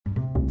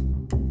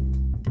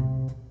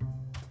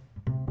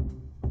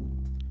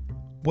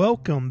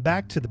Welcome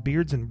back to the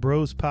Beards and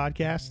Bros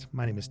podcast.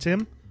 My name is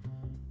Tim,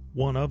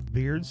 one of the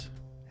Beards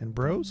and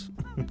Bros.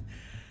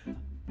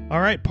 All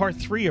right, part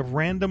 3 of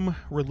Random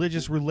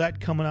Religious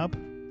Roulette coming up.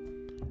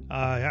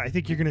 I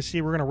think you're going to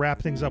see we're going to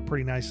wrap things up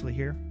pretty nicely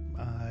here.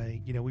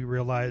 We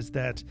realized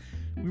that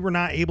we were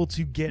not able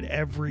to get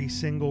every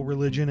single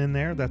religion in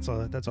there. That's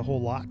a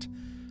whole lot.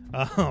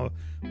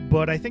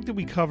 But I think that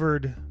we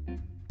covered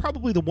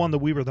probably the one that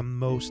we were the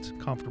most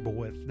comfortable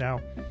with. Now,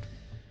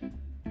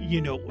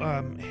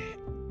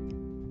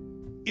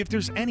 if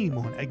there's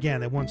anyone, again,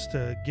 that wants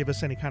to give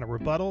us any kind of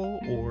rebuttal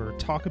or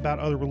talk about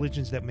other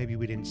religions that maybe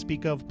we didn't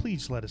speak of,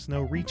 please let us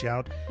know. Reach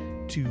out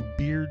to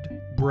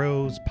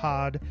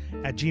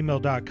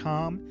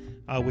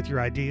beardbrospod@gmail.com with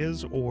your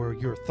ideas or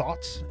your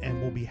thoughts,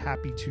 and we'll be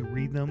happy to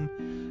read them.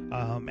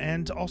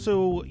 And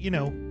also,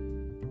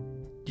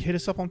 hit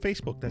us up on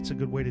Facebook. That's a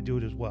good way to do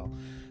it as well.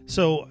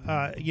 So,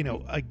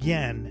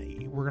 again,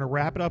 we're going to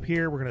wrap it up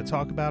here. We're going to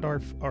talk about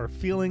our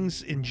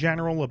feelings in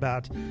general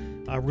about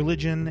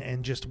religion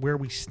and just where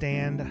we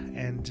stand,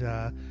 and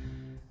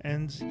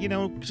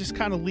just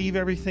kind of leave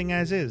everything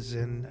as is.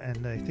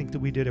 And I think that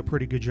we did a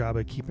pretty good job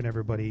at keeping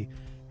everybody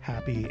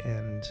happy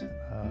and,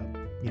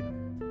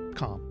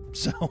 calm.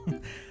 So,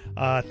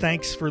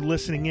 thanks for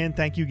listening in.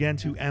 Thank you again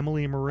to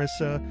Emily and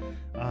Marissa.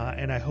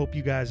 And I hope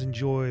you guys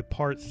enjoy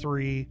part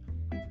 3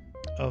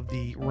 of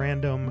the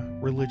Random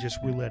Religious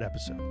Roulette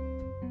episode.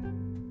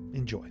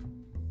 Enjoy.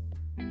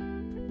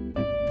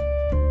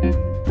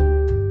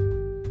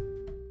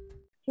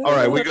 All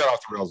right, we got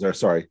off the rails there.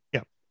 Sorry.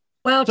 Yeah.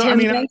 Well, Tim,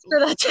 thanks for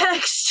that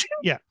text.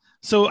 Yeah.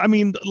 So,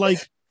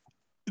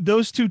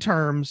 those two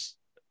terms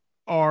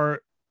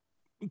are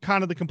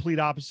kind of the complete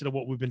opposite of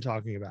what we've been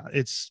talking about.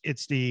 It's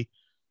the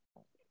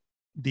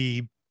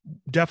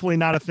definitely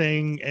not a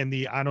thing, and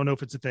the I don't know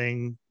if it's a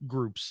thing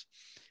groups.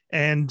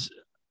 And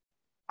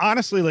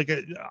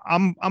honestly,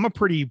 I'm a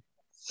pretty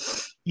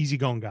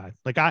easygoing guy.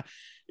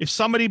 If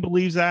somebody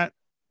believes that,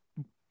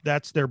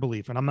 that's their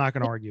belief, and I'm not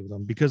going to argue with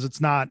them, because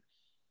it's not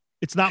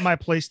my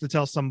place to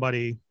tell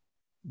somebody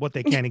what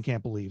they can and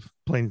can't believe,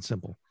 plain and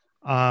simple.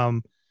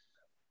 I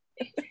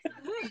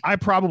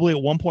probably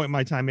at one point in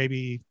my time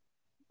maybe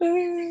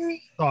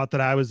thought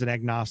that I was an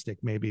agnostic,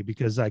 maybe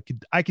because I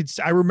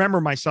remember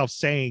myself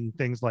saying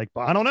things like,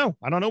 "But I don't know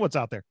what's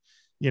out there,"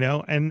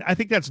 and I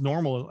think that's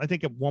normal. I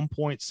think at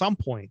some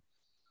point,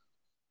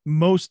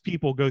 most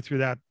people go through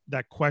that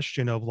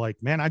question of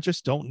man, I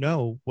just don't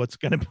know what's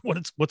gonna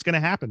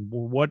happen,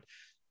 or what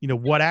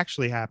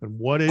actually happened.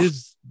 What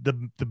is the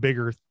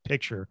bigger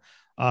picture?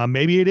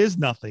 Maybe it is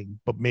nothing,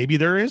 but maybe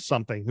there is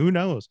something. Who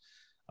knows?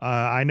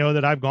 I know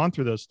that I've gone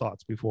through those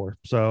thoughts before.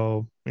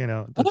 So,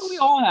 I think we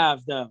all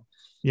have, though.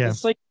 Yeah.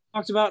 It's like we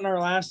talked about in our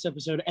last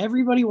episode.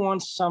 Everybody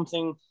wants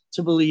something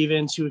to believe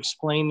in, to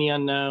explain the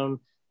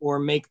unknown, or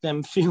make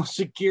them feel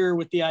secure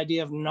with the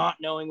idea of not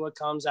knowing what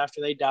comes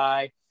after they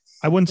die.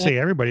 I wouldn't say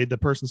everybody. The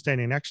person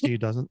standing next to you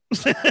doesn't.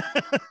 I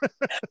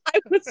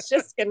was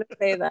just going to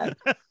say that.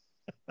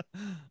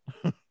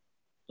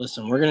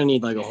 Listen, we're going to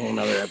need a whole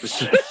nother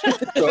episode.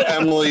 So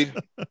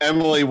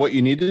Emily, what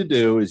you need to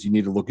do is you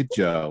need to look at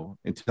Joe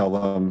and tell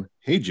them,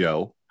 "Hey,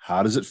 Joe,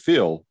 how does it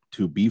feel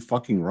to be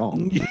fucking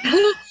wrong?"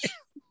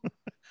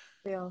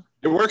 Feel.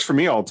 It works for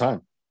me all the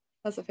time.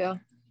 How's it feel?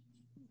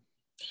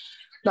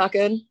 Not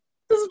good.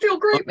 Doesn't feel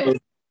great, man.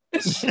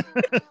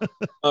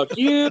 Fuck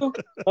you.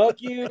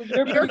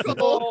 You're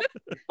cool.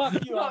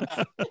 Fuck you.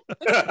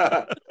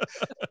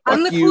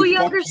 I'm the cool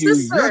younger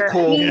sister. You're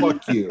cool.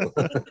 Fuck you.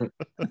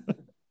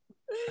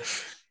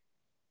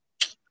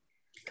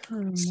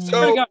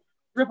 So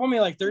rip on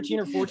me 13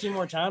 or 14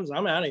 more times.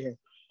 I'm out of here.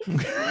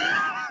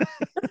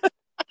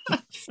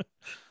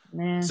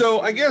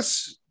 So I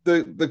guess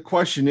the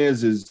question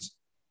is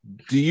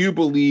do you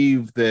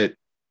believe that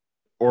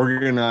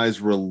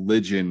organized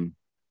religion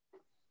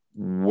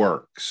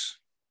works?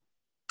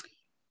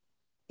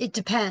 It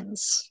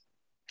depends.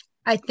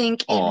 I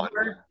think it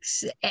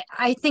works.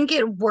 I think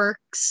it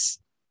works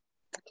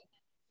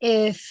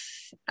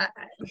if,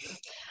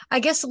 I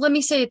guess, let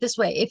me say it this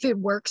way. If it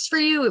works for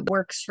you, it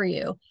works for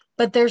you.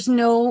 But there's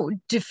no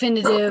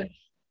definitive,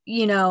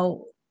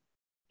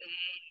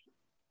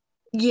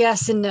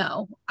 yes and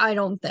no. I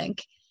don't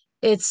think.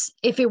 It's,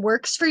 if it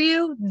works for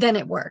you, then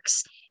it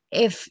works.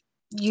 If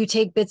you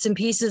take bits and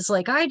pieces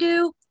like I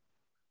do,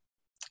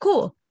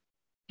 cool.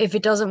 If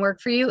it doesn't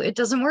work for you, it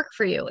doesn't work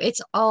for you.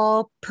 It's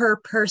all per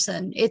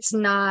person. It's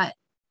not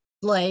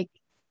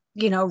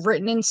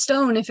written in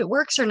stone if it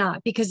works or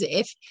not. Because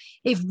if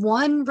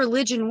one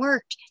religion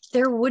worked,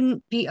 there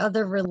wouldn't be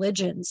other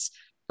religions.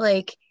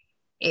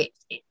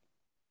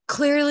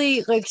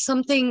 Clearly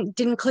something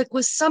didn't click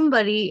with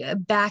somebody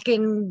back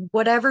in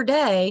whatever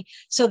day.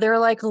 So they're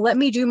like, let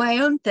me do my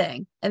own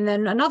thing. And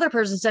then another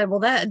person said,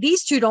 well,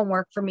 these two don't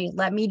work for me.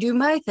 Let me do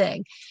my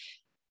thing.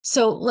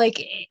 So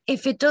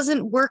if it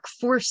doesn't work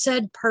for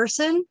said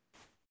person,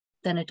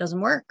 then it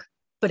doesn't work.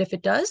 But if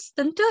it does,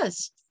 then it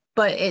does.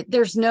 But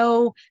there's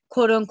no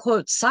quote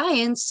unquote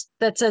science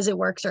that says it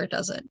works or it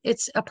doesn't.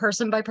 It's a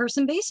person by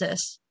person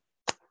basis.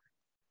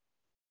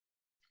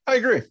 I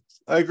agree.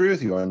 I agree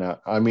with you on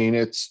that. I mean,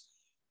 it's,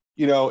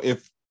 and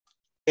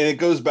it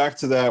goes back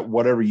to that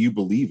whatever you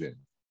believe in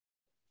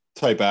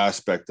type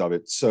aspect of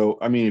it. So,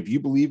 I mean, if you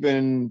believe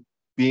in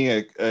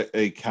being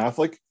a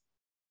Catholic,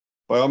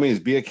 by all means,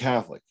 be a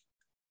Catholic.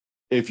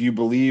 If you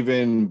believe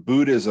in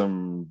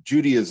Buddhism,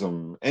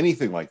 Judaism,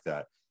 anything like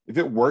that, if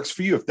it works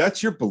for you, if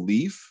that's your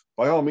belief,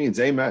 by all means,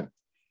 amen.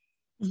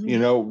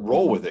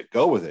 Roll with it,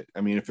 go with it.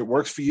 I mean, if it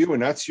works for you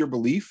and that's your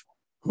belief,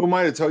 who am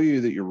I to tell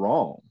you that you're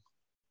wrong?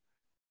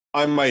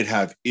 I might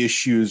have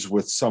issues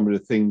with some of the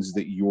things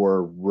that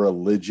your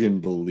religion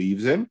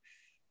believes in,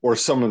 or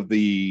some of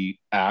the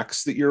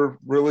acts that your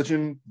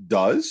religion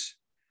does.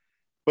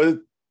 But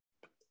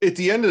at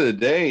the end of the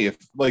day, if,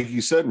 like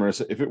you said,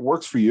 Marissa, if it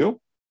works for you,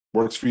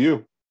 works for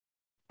you.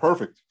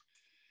 Perfect.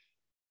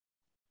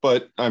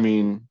 But I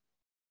mean,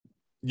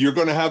 you're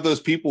going to have those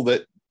people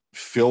that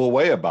feel a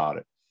way about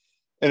it.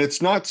 And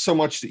it's not so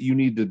much that you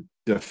need to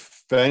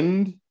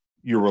defend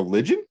your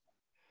religion,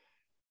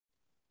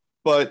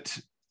 but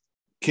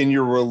can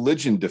your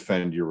religion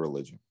defend your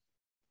religion?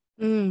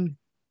 You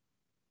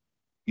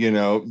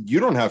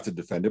don't have to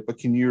defend it, but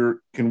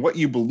can what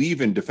you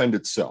believe in defend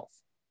itself?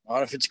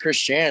 Not if it's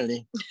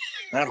Christianity.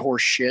 That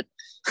horse shit.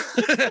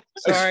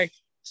 Sorry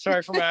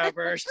for my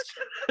outburst.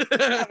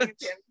 But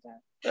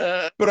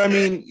I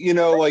mean,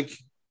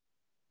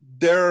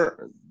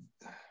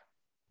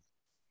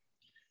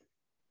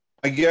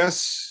 I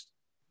guess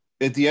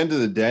at the end of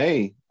the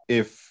day,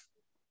 if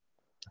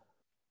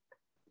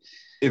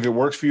it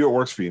works for you, it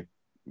works for you.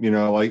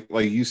 Like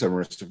you said,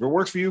 Marissa, if it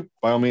works for you,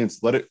 by all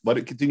means, let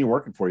it continue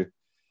working for you.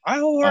 I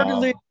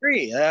wholeheartedly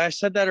agree. I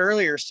said that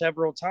earlier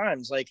several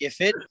times. Like, if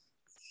it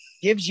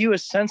gives you a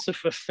sense of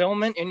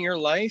fulfillment in your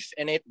life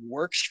and it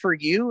works for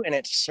you and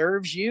it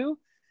serves you,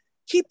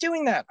 keep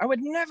doing that. I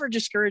would never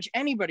discourage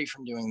anybody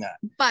from doing that.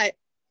 But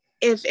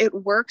if it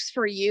works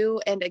for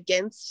you and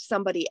against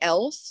somebody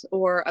else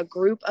or a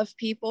group of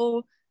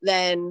people,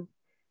 then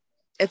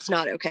it's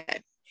not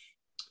okay.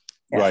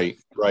 Right.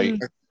 Like,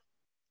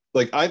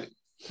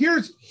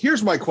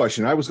 here's my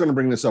question. I was going to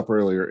bring this up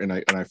earlier and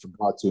I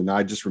forgot to, and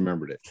I just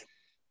remembered it.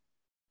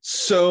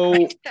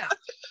 So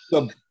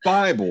the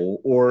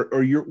Bible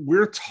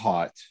we're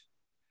taught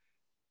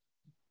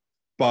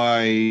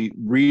by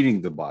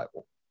reading the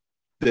Bible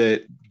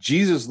that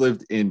Jesus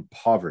lived in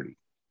poverty.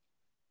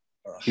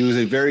 He was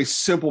a very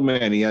simple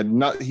man.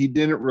 He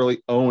didn't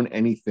really own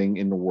anything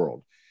in the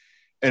world.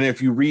 And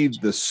if you read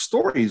the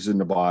stories in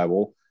the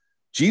Bible,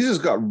 Jesus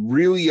got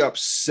really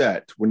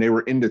upset when they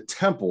were in the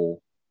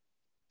temple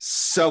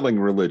selling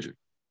religion.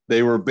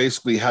 They were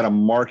basically had a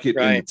market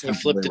in the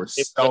temple. They were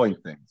selling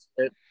things.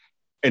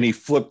 And he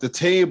flipped the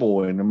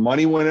table and the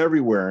money went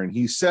everywhere. And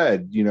he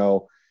said,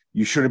 you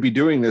shouldn't be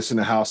doing this in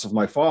the house of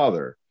my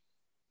father.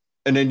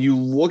 And then you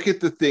look at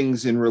the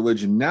things in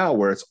religion now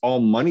where it's all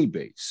money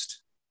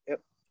based. Yep.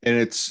 And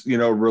it's,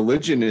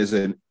 religion is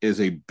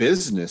a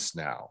business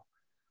now.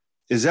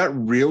 Is that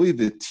really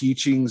the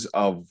teachings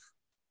of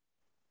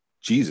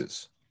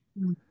Jesus?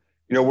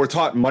 We're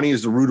taught money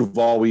is the root of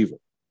all evil.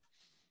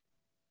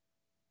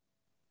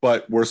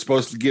 But we're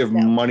supposed to give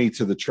money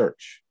to the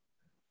church.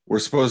 We're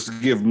supposed to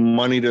give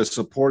money to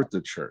support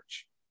the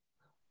church.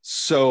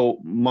 So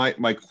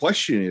my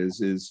question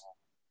is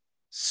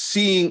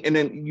seeing, and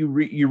then you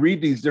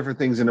read these different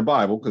things in the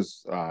Bible,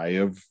 because I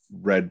have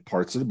read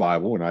parts of the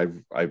Bible,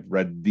 and I've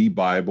read the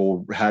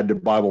Bible, had the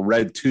Bible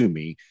read to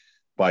me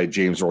by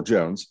James Earl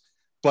Jones.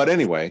 But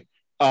anyway,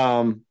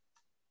 but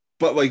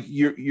like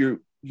you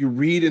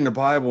read in the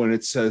Bible and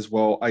it says,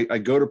 well, I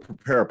go to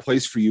prepare a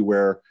place for you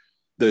where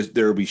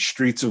there will be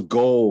streets of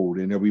gold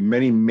and there'll be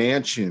many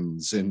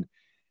mansions. And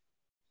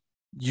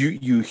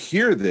you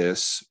hear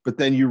this, but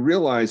then you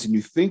realize and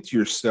you think to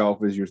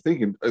yourself, as you're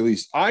thinking, at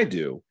least I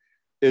do,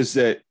 is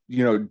that,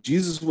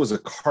 Jesus was a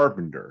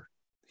carpenter.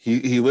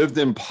 He lived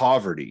in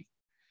poverty.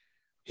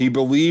 He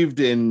believed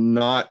in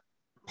not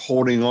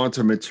holding on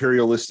to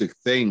materialistic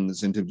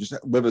things and to just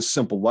live a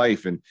simple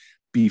life and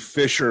be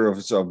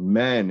fishers of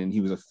men. And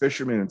he was a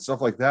fisherman and stuff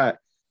like that.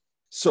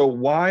 So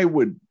why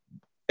would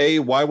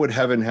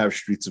heaven have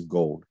streets of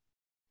gold?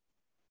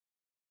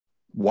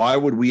 Why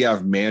would we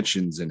have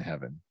mansions in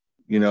heaven?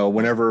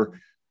 Whenever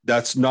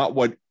that's not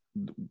what,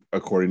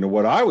 according to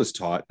what I was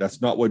taught,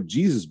 that's not what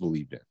Jesus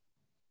believed in.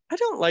 I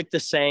don't like the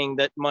saying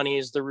that money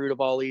is the root of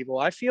all evil.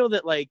 I feel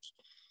that, like,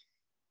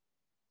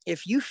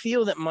 if you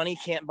feel that money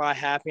can't buy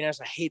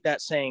happiness, I hate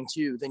that saying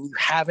too, then you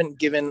haven't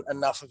given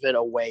enough of it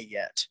away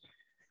yet.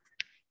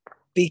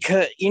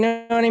 Because, you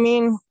know what I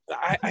mean?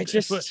 I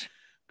just...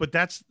 But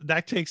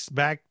that takes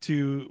back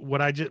to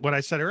what I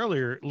said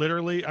earlier.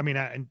 Literally, I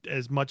mean,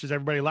 as much as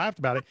everybody laughed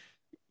about it,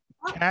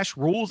 cash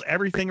rules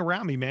everything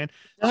around me, man.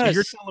 So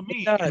you're telling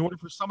me in order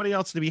for somebody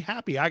else to be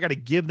happy, I got to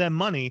give them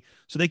money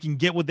so they can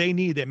get what they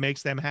need that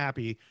makes them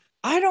happy.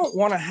 I don't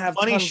want to have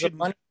tons of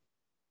money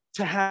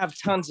to have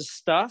tons of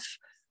stuff.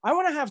 I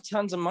want to have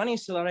tons of money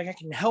so that I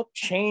can help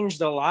change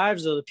the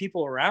lives of the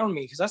people around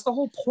me, because that's the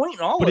whole point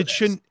in all of this.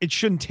 But it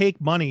shouldn't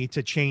take money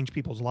to change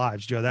people's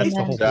lives, Joe. That's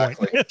the whole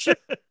point.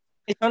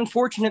 it's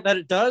unfortunate that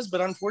it does,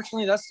 but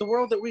unfortunately that's the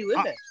world that we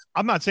live in.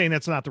 I'm not saying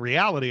that's not the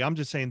reality. I'm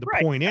just saying the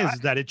point is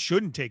that it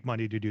shouldn't take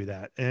money to do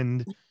that.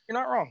 And you're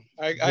not wrong.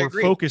 I we're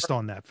agree. focused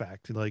on that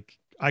fact. Like,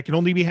 I can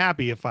only be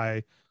happy if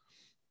I,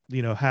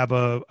 have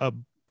a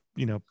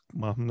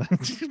well,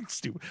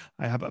 stupid.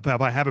 I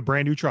have a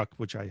brand new truck,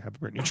 which I have a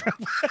brand new truck.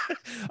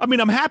 I mean,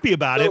 I'm happy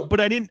about it, but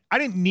I didn't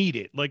need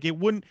it. Like, it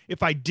wouldn't,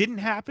 if I didn't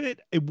have it,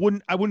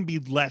 I wouldn't be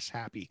less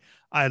happy.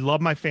 I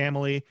love my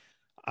family.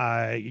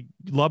 I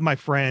love my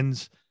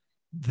friends.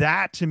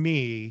 That to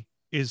me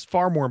is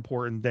far more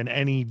important than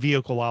any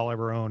vehicle I'll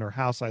ever own, or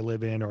house I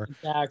live in, or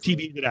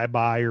TV that I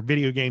buy, or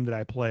video game that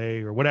I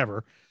play, or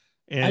whatever.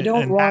 And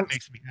that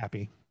makes me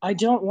happy. I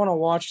don't want to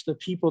watch the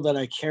people that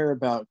I care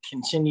about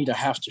continue to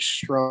have to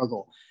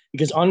struggle,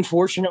 because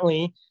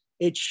unfortunately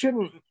it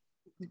shouldn't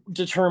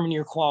determine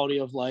your quality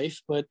of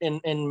life, but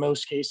in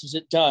most cases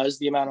it does.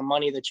 The amount of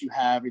money that you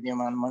have, or the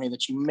amount of money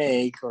that you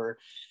make, or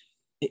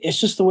it's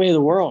just the way of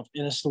the world,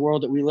 and it's the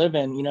world that we live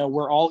in.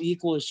 We're all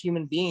equal as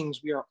human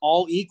beings. We are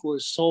all equal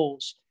as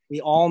souls.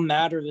 We all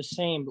matter the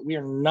same, but we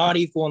are not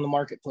equal in the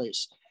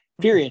marketplace,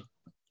 period.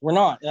 We're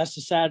not. That's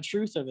the sad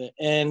truth of it.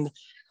 And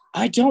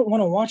I don't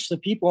want to watch the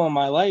people in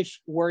my life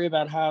worry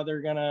about how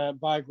they're going to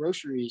buy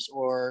groceries,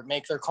 or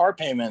make their car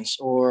payments,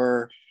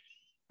 or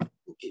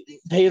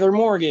pay their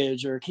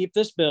mortgage, or keep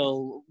this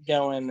bill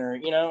going, or,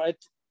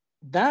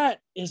 that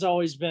has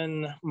always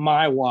been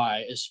my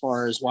why, as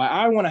far as why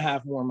I want to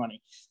have more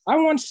money. I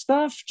want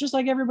stuff just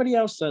like everybody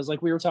else does.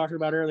 Like we were talking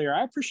about earlier,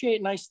 I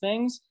appreciate nice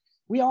things.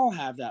 We all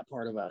have that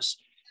part of us,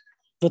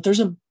 but there's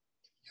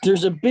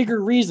a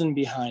bigger reason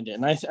behind it.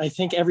 And I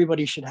think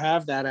everybody should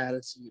have that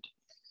attitude.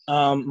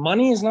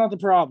 Money is not the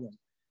problem.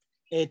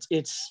 It's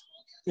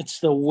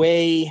the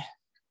way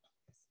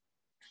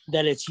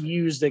that it's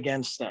used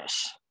against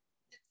us.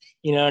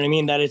 You know what I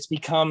mean? That it's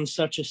become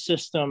such a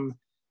system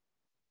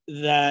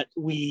that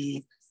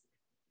we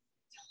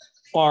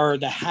are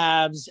the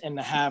haves and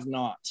the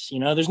have-nots.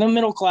 There's no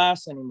middle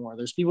class anymore.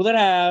 There's people that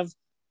have,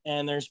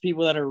 and there's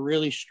people that are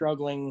really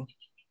struggling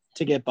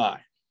to get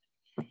by.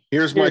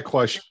 Here's my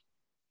question.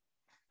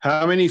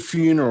 How many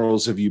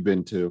funerals have you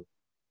been to?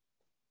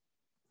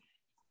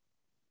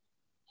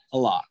 A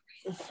lot.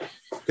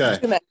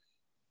 Okay.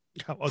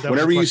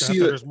 Whenever you see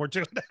there's more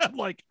to it. I'm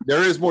like,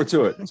 there is more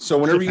to it. So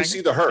whenever you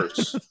see the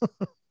hearse,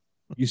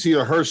 you see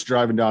a hearse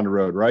driving down the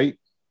road, right?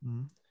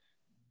 Mm-hmm.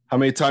 How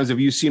many times have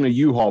you seen a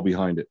U-Haul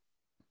behind it?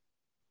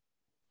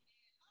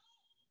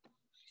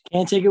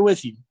 Can't take it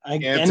with you.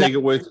 Can't take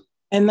it with you.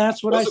 And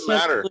that's what doesn't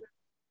matter.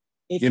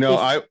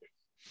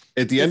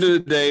 At the end of the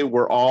day,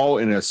 we're all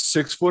in a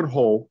 6-foot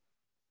hole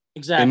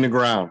in the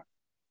ground,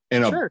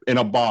 in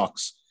a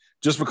box.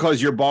 Just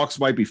because your box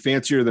might be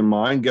fancier than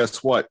mine,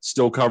 guess what?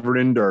 Still covered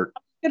in dirt.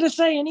 I'm gonna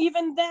say, and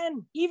even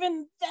then,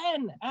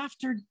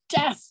 after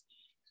death,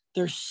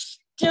 they're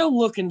still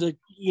looking to,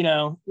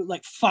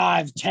 like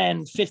 $5,000,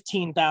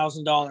 $10,000,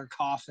 $15,000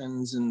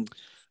 coffins, and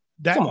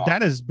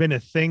that has been a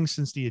thing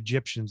since the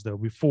Egyptians, though.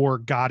 Before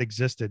God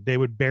existed, they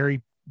would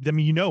bury. I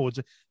mean,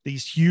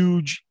 these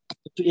huge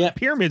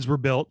pyramids were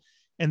built,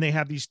 and they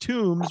have these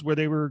tombs where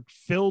they were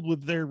filled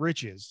with their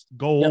riches,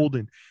 gold,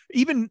 and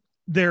even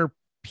their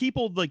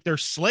people, like their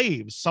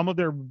slaves. Some of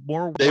their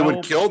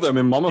would kill them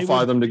and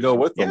mummify them to go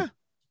with them.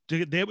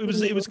 Yeah,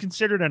 it was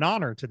considered an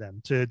honor to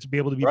them to be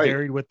able to be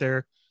buried with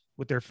their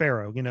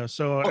pharaoh.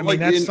 So I mean,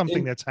 that's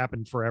something that's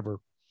happened forever.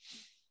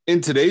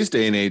 In today's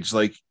day and age,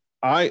 like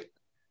I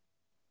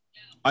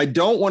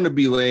don't want to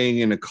be laying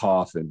in a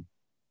coffin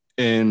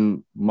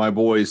and my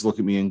boys look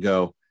at me and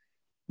go,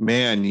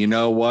 man, you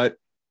know what?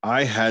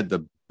 I had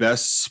the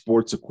best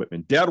sports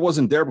equipment. Dad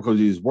wasn't there because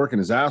he was working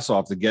his ass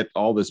off to get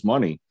all this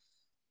money.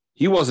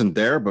 He wasn't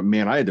there, but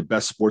man, I had the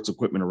best sports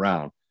equipment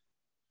around.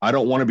 I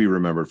don't want to be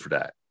remembered for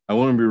that. I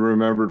want to be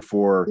remembered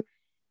for,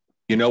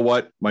 you know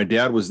what? My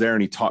dad was there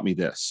and he taught me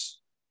this.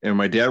 And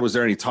my dad was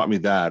there and he taught me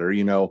that. Or,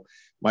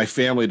 my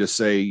family to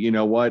say, you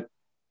know what?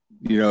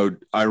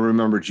 I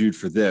remember Jude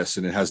for this,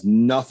 and it has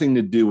nothing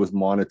to do with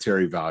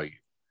monetary value.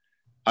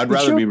 I'd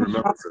rather be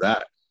remembered for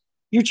that.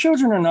 Your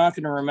children are not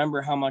going to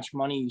remember how much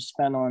money you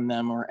spent on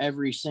them, or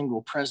every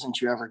single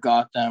present you ever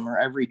got them, or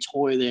every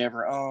toy they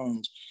ever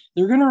owned.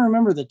 They're going to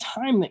remember the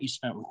time that you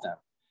spent with them.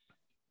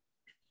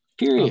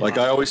 Period. Like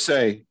I always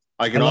say,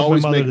 I can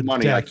always make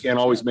money. I can't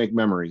always make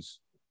memories.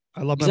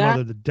 I love my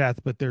mother to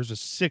death, but there's a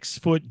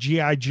 6-foot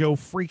G.I. Joe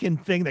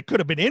freaking thing that could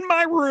have been in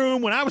my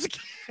room when I was a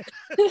kid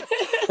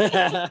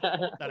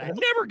that I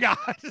never got.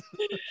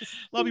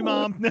 Love you,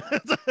 Mom.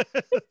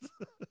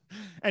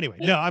 Anyway,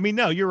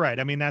 no, you're right.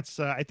 I mean, that's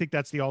I think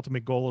that's the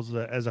ultimate goal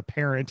as a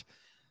parent,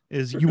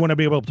 is you want to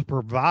be able to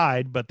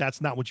provide, but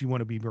that's not what you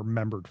want to be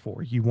remembered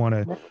for. You want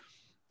to,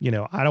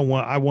 I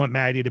want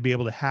Maddie to be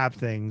able to have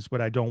things,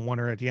 but I don't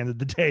want her at the end of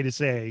the day to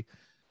say,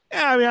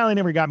 yeah, he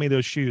never got me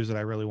those shoes that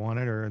I really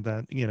wanted, or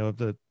that, he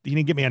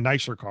didn't give me a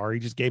nicer car. He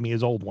just gave me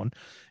his old one.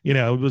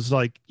 It was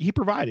like, he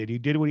provided, he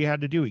did what he had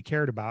to do. He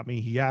cared about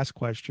me. He asked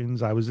questions.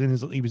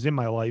 He was in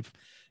my life.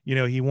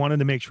 He wanted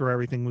to make sure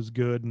everything was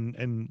good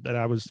and that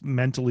I was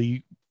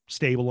mentally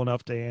stable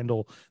enough to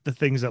handle the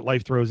things that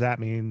life throws at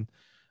me. And,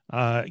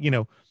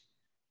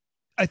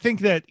 I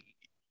think that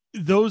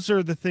those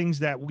are the things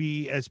that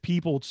we as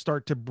people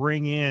start to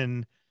bring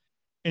in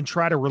and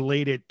try to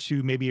relate it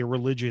to maybe a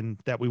religion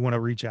that we want to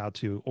reach out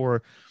to,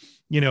 or,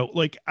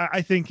 like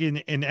I think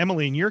in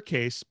Emily, in your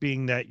case,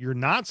 being that you're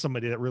not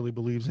somebody that really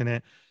believes in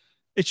it,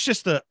 it's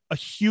just a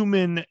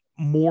human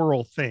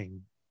moral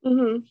thing,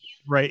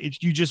 right?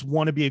 You just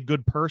want to be a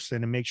good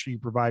person and make sure you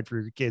provide for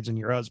your kids and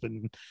your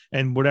husband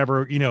and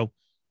whatever,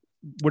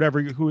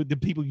 who the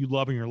people you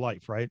love in your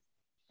life. Right.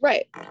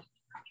 Right.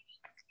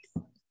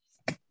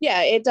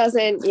 Yeah. It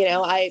doesn't,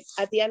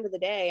 at the end of the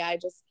day, I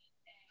just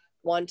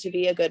want to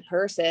be a good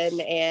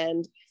person,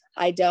 and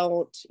I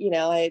don't,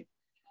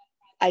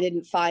 I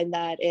didn't find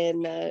that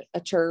in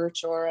a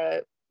church or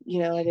I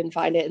didn't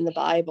find it in the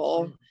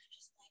Bible.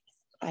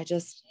 I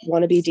just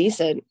want to be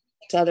decent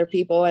to other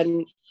people,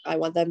 and I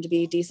want them to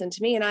be decent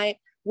to me. And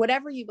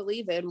whatever you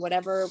believe in,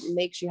 whatever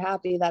makes you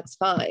happy, that's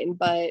fine,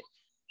 but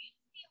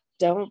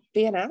don't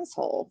be an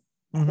asshole.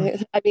 I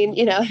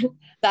mean,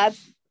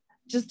 that's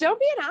just, don't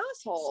be an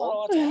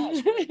asshole.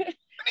 I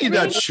need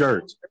that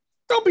shirt.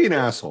 Don't be an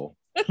asshole.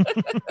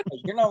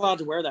 You're not allowed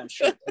to wear that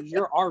shirt.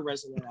 You're our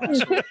resident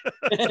asshole.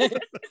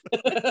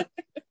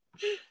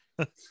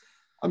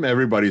 I'm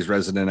everybody's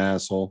resident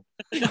asshole.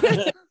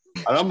 And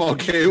I'm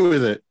okay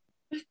with it.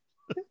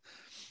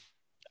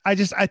 I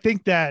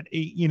think that,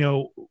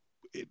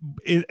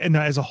 and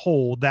as a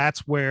whole,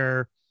 that's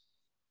where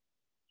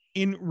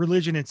in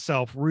religion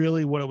itself,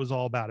 really what it was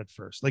all about at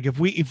first. Like if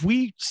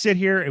we sit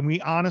here and we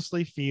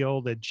honestly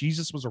feel that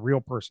Jesus was a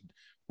real person,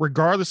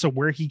 regardless of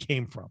where he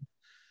came from,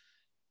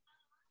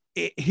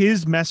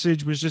 his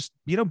message was just,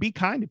 be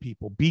kind to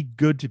people, be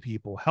good to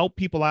people, help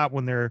people out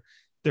when they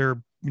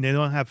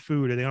don't have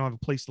food, or they don't have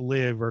a place to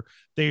live, or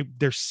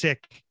they're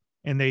sick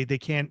and they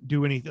can't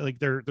do anything, like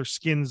their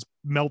skin's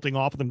melting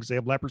off of them because they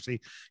have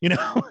leprosy.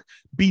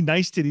 Be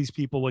nice to these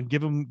people and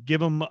give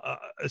them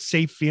a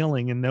safe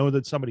feeling and know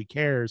that somebody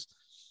cares.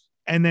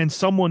 And then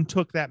someone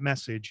took that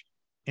message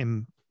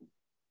and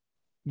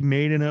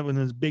made it up in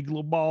this big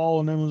little ball,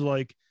 and then was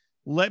like,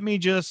 let me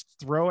just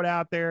throw it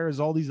out there as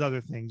all these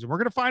other things. And we're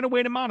going to find a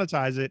way to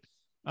monetize it.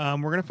 We're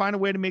going to find a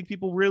way to make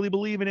people really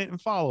believe in it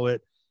and follow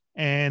it.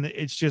 And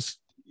it's just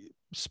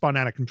spun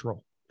out of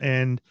control.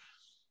 And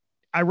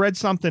I read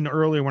something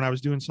earlier when I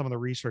was doing some of the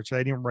research that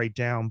I didn't write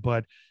down,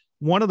 but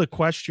one of the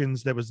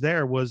questions that was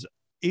there was,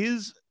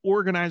 is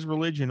organized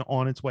religion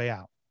on its way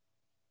out?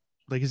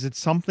 Like, is it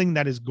something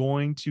that is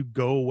going to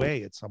go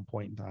away at some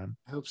point in time?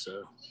 I hope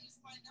so.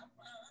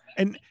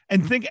 And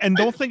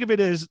don't think of it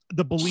as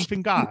the belief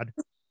in God.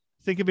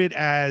 Think of it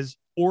as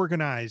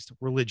organized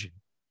religion.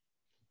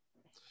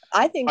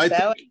 I think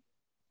so.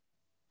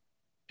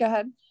 Go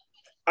ahead.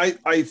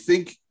 I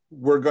think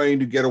we're going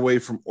to get away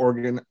from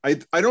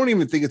I don't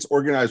even think it's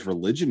organized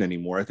religion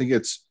anymore. I think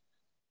it's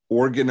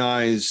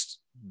organized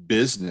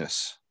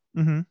business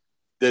that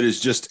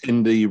is just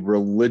in the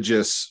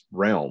religious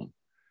realm.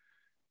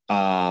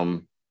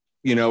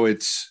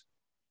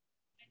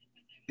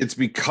 It's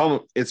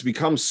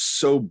become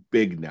so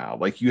big now.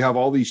 Like, you have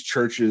all these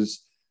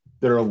churches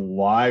that are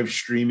live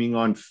streaming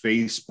on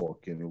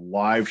Facebook and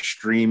live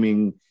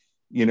streaming,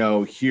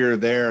 here,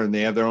 there, and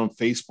they have their own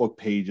Facebook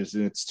pages,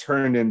 and it's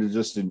turned into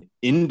just an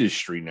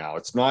industry now.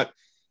 It's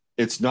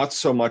not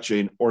so much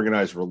an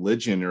organized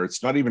religion, or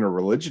it's not even a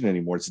religion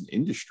anymore. It's an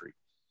industry.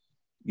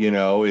 You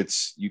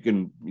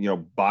can,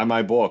 buy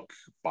my book,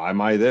 buy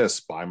my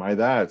this, buy my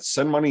that,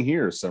 send money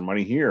here, send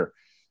money here.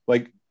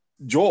 Like,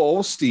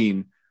 Joel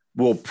Osteen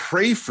will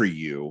pray for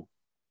you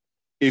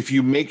if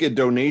you make a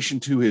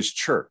donation to his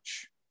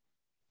church.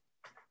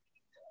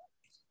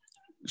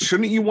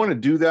 Shouldn't you want to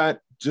do that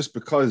just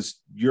because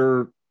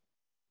you're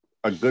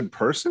a good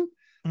person?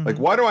 Like,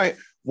 why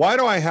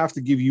do I have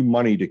to give you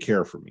money to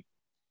care for me?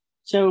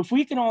 So if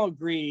we can all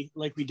agree,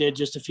 like we did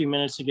just a few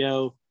minutes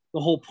ago, the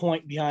whole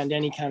point behind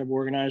any kind of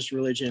organized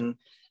religion,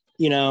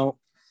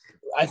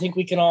 I think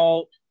we can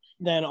all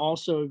then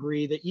also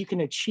agree that you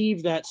can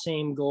achieve that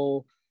same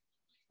goal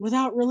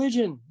without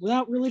religion,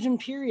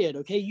 period.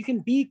 Okay. You can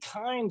be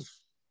kind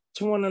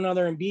to one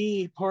another and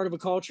be part of a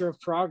culture of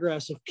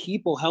progress, of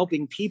people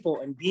helping people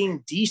and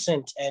being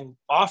decent and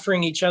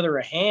offering each other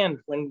a hand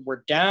when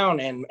we're down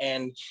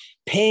and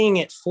paying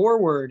it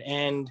forward.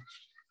 And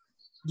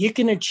you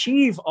can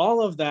achieve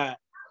all of that,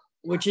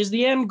 which is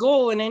the end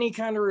goal in any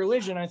kind of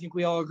religion. I think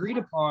we all agreed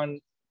upon,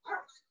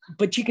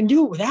 but you can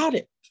do it without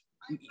it.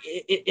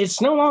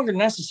 It's no longer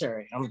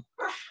necessary.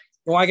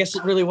 Well, I guess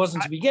it really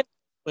wasn't to begin,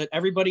 but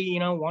everybody,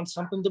 wants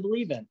something to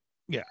believe in.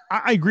 Yeah,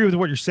 I agree with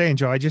what you're saying,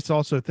 Joe. I just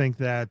also think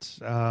that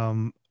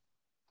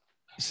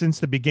since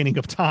the beginning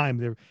of time,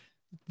 there,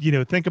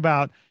 think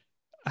about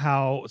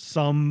how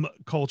some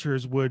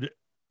cultures would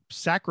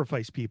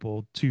sacrifice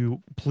people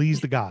to please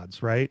the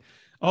gods, right?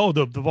 Oh,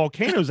 the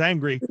volcano's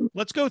angry.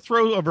 Let's go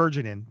throw a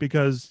virgin in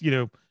because,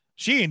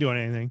 she ain't doing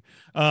anything.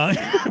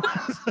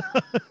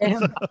 And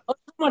so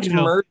much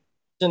murder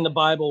in the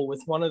Bible,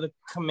 with one of the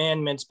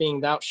commandments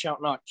being thou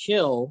shalt not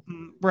kill.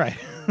 Right.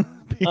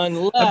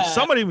 Unless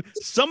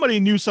somebody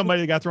knew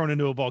somebody that got thrown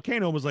into a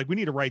volcano and was like, we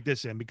need to write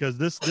this in because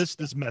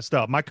this messed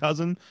up. My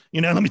cousin,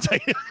 let me tell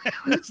you.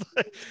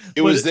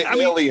 It was the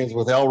aliens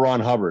with L. Ron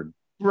Hubbard.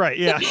 Right.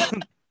 Yeah.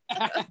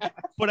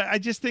 But I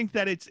just think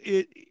that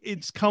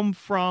it's come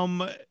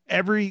from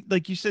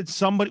like you said,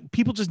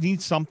 people just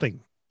need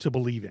something to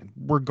believe in,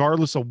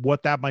 regardless of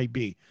what that might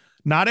be.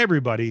 Not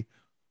everybody,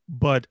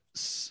 but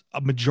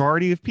a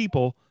majority of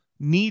people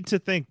need to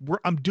think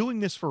I'm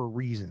doing this for a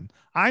reason.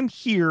 I'm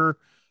here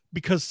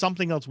because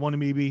something else wanted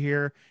me to be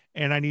here,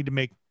 and I need to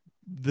make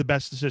the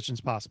best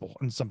decisions possible.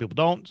 And some people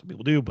don't, some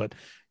people do, but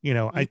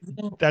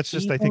that's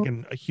just, I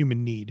think, a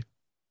human need.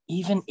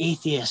 Even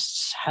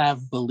atheists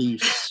have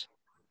beliefs.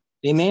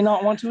 They may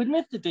not want to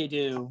admit that they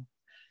do,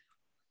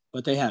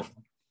 but they have.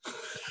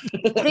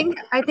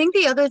 I think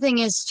the other thing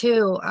is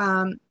too,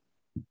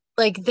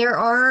 like there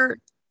are,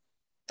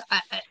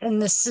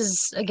 and this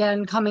is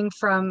again coming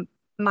from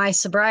my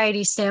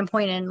sobriety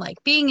standpoint and like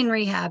being in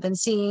rehab and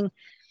seeing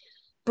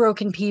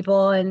broken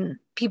people and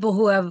people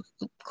who have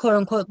quote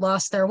unquote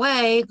lost their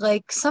way.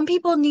 Like some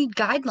people need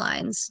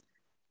guidelines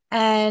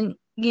and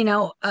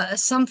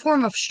some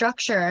form of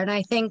structure. And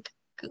I think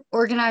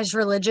organized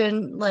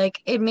religion,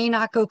 like it may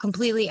not go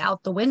completely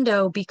out the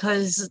window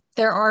because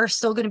there are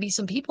still going to be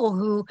some people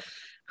who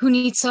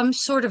need some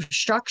sort of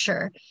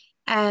structure.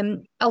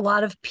 And a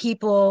lot of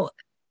people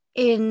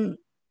in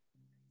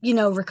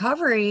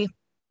recovery,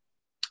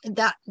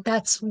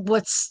 that's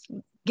what's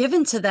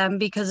given to them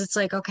because it's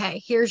like,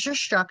 okay, here's your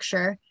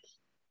structure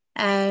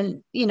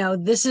and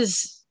this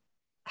is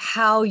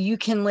how you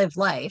can live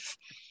life.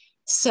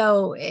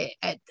 So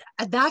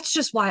that's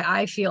just why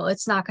I feel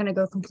it's not going to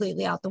go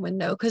completely out the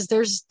window, because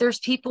there's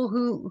people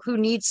who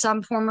need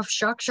some form of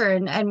structure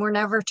and we're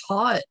never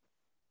taught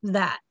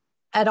that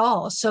at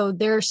all. So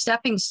their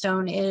stepping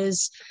stone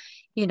is,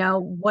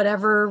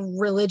 whatever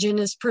religion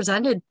is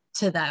presented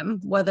to them,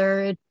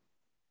 whether it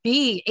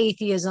be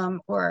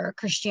atheism or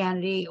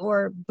Christianity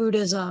or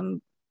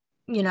Buddhism,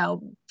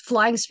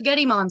 flying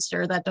spaghetti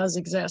monster that does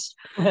exist.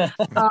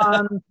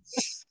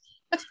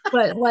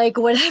 But like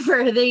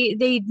whatever,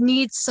 they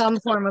need some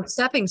form of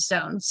stepping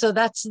stone. So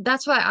that's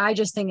why I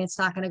just think it's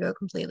not going to go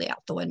completely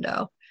out the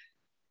window.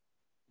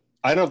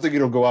 I don't think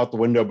it'll go out the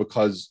window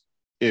because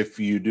if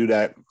you do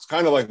that, it's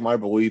kind of like my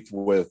belief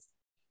with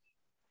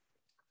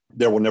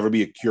there will never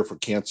be a cure for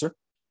cancer.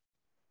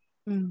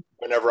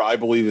 Whenever I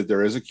believe that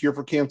there is a cure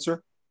for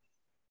cancer,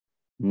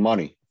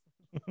 money.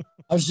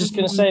 I was just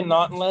going to say,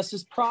 not unless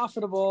it's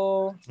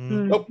profitable.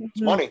 Nope,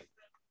 it's money.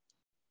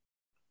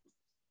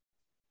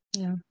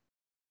 Yeah.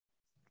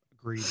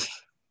 Agreed.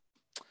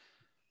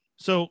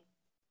 So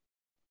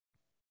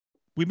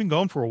we've been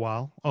going for a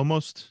while,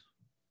 almost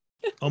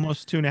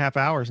 2.5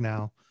 hours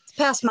now. It's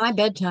past my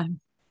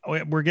bedtime.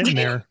 We're getting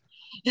there.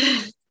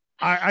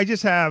 I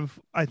just have,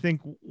 I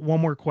think,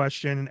 one more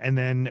question, and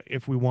then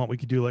if we want, we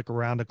could do like a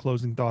round of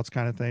closing thoughts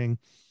kind of thing.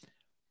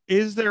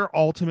 Is there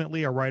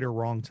ultimately a right or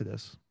wrong to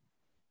this?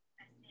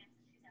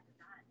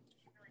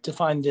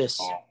 Define this.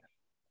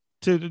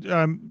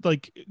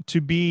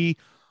 To be.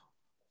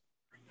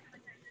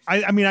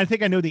 I mean, I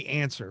think I know the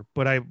answer,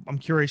 but I'm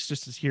curious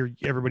just to hear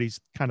everybody's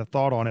kind of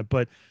thought on it.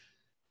 But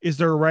is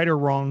there a right or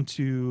wrong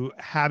to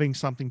having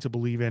something to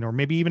believe in, or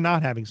maybe even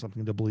not having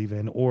something to believe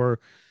in, or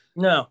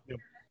no,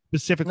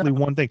 specifically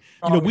one thing?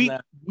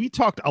 We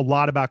talked a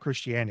lot about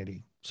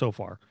Christianity so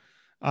far.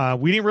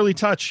 We didn't really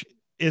touch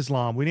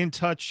Islam. We didn't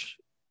touch,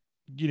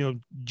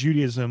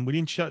 Judaism. We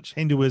didn't touch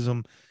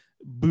Hinduism,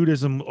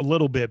 Buddhism a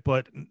little bit,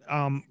 but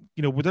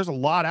there's a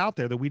lot out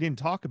there that we didn't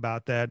talk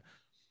about that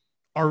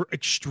are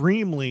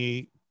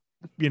extremely,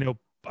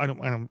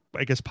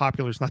 I guess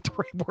popular is not the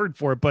right word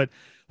for it, but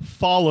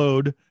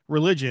followed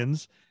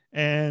religions.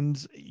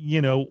 And,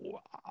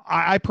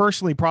 I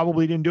personally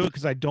probably didn't do it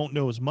because I don't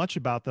know as much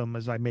about them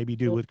as I maybe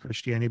do with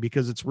Christianity,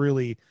 because it's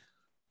really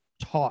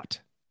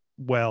taught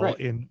well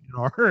in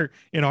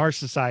our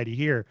society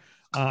here.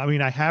 I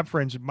mean, I have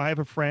friends. I have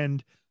a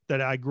friend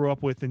that I grew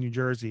up with in New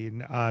Jersey,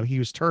 and he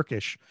was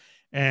Turkish,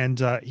 and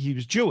he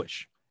was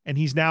Jewish, and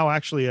he's now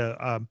actually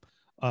a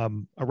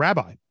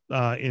rabbi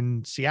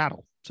in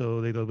Seattle.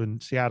 So they live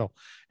in Seattle.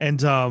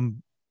 And,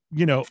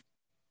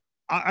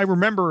 I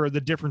remember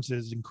the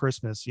differences in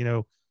Christmas,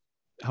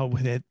 how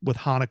with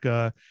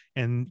Hanukkah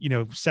and,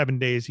 7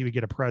 days he would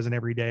get a present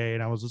every day.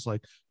 And I was just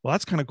like, well,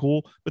 that's kind of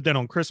cool. But then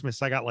on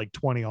Christmas, I got like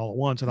 20 all at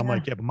once. And I'm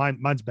like, yeah, but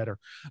mine's better.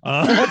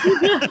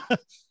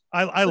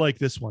 I like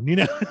this one,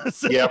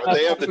 So, yeah, but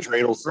they have the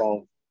dreidel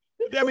song.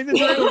 I mean, the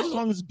dreidel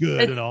song is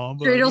good and all.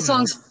 But, dreidel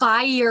song's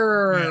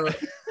fire.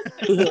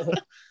 Yeah.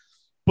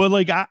 But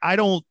like, I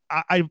don't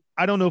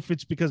know if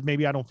it's because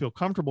maybe I don't feel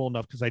comfortable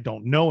enough because I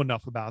don't know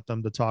enough about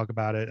them to talk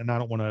about it. And I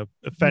don't want to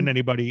offend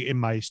anybody in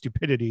my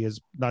stupidity,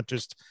 is not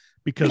just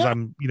because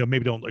I'm,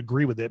 maybe don't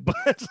agree with it,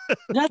 but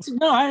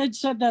I had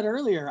said that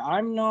earlier.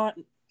 I'm not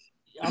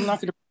going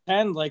to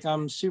pretend like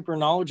I'm super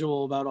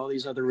knowledgeable about all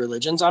these other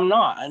religions. I'm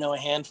not. I know a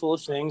handful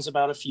of things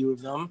about a few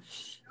of them,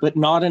 but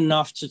not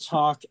enough to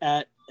talk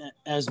at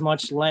as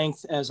much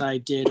length as I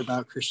did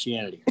about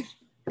Christianity.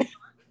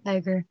 I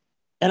agree.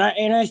 And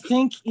I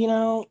think,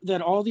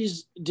 that all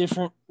these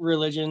different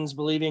religions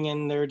believing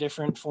in their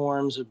different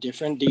forms of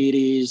different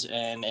deities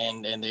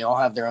and they all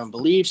have their own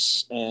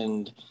beliefs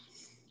and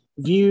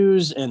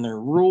views and their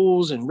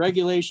rules and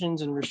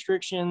regulations and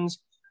restrictions.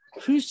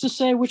 Who's to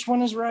say which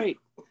one is right?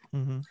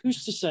 Mm-hmm.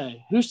 Who's to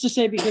say? Who's to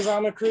say because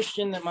I'm a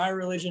Christian that my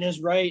religion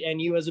is right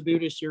and you as a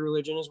Buddhist, your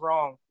religion is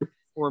wrong,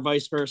 or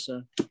vice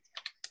versa?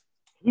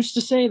 Who's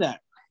to say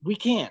that? We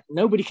can't.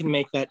 Nobody can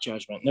make that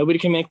judgment. Nobody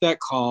can make that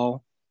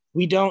call.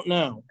 We don't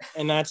know.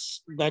 And that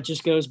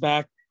just goes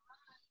back,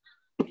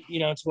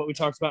 it's what we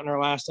talked about in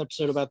our last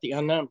episode about the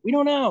unknown. We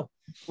don't know.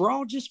 We're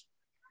all just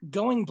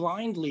going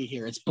blindly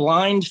here. It's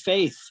blind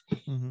faith.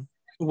 Mm-hmm.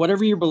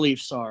 Whatever your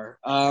beliefs are,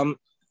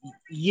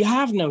 you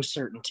have no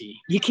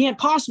certainty. You can't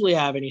possibly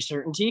have any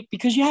certainty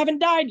because you haven't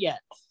died yet.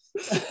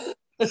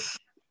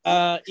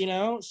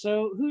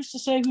 So who's to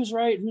say who's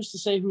right? Who's to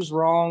say who's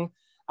wrong?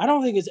 I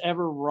don't think it's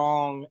ever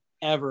wrong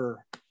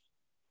ever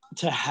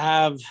to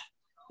have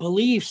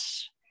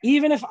beliefs.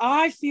 Even if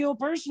I feel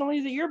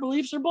personally that your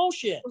beliefs are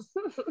bullshit,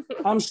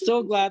 I'm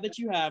still glad that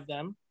you have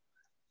them.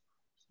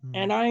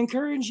 And I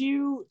encourage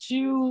you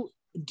to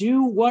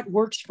do what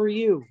works for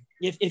you.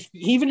 If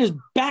even as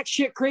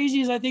batshit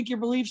crazy as I think your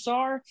beliefs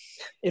are,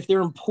 if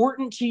they're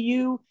important to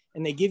you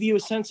and they give you a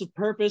sense of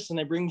purpose and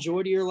they bring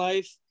joy to your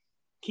life,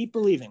 keep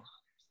believing.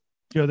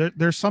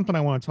 There's something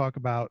I want to talk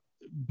about,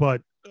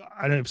 but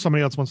I don't know if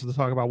somebody else wants to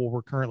talk about what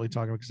we're currently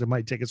talking about, because it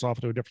might take us off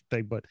to a different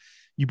thing. But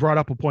you brought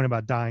up a point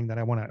about dying that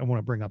I want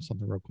to bring up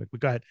something real quick. But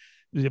go ahead,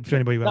 if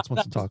anybody else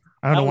wants to talk.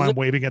 I don't know why I'm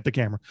waving at the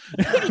camera.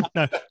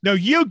 No,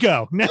 you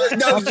go. No,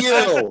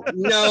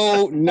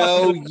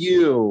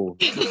 you.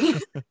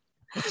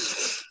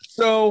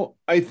 So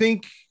I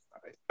think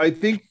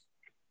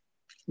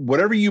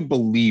whatever you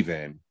believe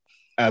in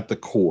at the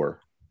core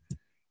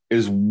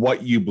is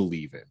what you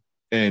believe in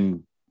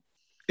and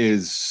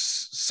is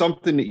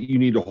something that you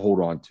need to hold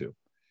on to.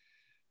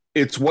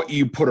 It's what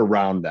you put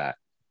around that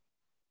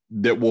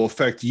will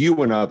affect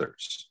you and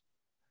others.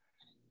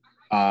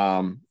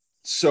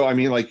 So, I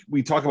mean, like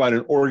we talk about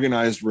an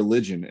organized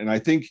religion, and I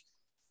think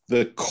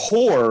the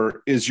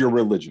core is your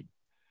religion.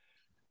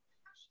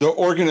 The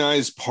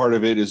organized part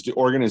of it is the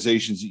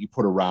organizations that you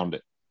put around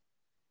it.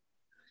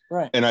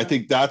 Right. And I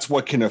think that's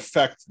what can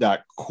affect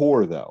that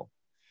core, though.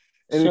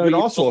 And so it can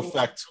also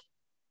affect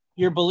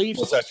your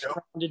beliefs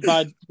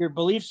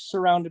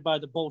surrounded by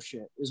the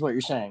bullshit is what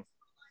you're saying.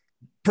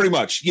 Pretty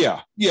much.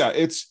 Yeah.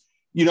 It's,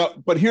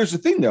 but here's the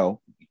thing,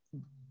 though.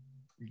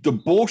 The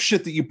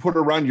bullshit that you put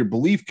around your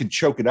belief can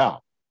choke it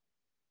out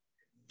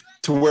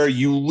to where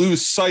you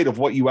lose sight of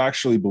what you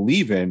actually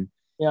believe in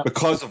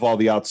because of all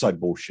the outside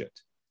bullshit.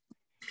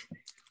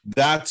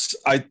 I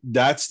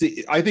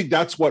think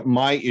that's what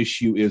my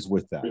issue is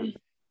with that,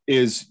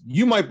 is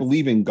you might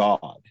believe in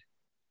God,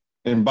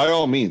 and by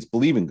all means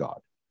believe in God.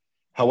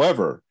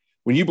 However,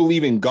 when you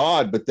believe in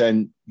God, but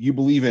then you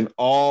believe in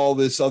all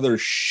this other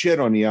shit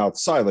on the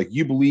outside, like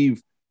you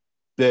believe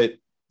that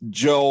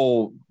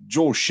Joel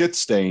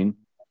Shitstain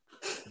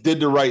did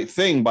the right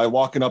thing by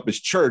locking up his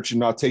church and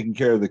not taking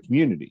care of the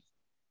community,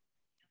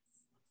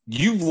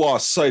 you've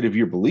lost sight of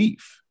your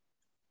belief.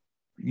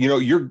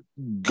 Your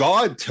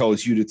God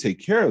tells you to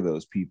take care of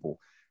those people.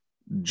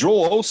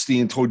 Joel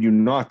Osteen told you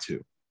not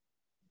to.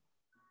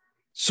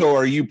 So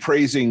are you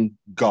praising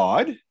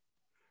God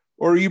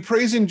or are you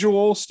praising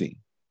Joel Osteen?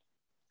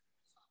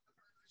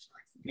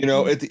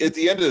 At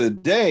the end of the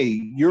day,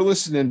 you're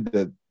listening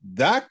to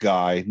that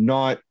guy,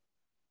 not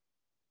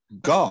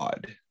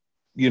God.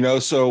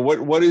 So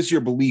what is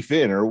your belief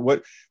in, or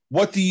what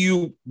do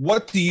you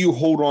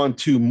hold on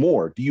to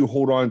more? Do you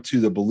hold on to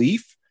the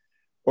belief,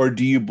 or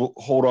do you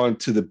hold on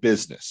to the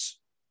business?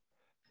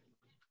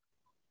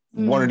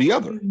 One or the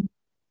other.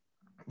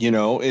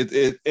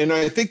 And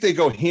I think they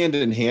go hand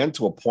in hand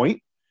to a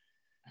point,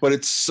 but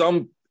at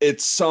some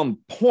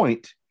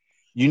point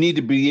you need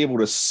to be able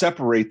to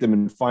separate them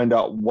and find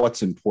out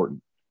what's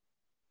important.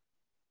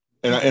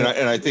 And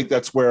I think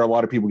that's where a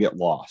lot of people get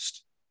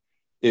lost,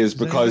 is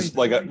because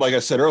like I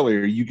said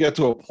earlier, you get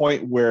to a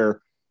point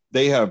where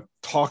they have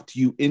talked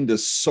you into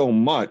so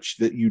much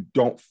that you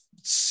don't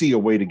see a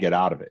way to get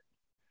out of it.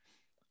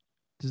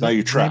 Does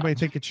anybody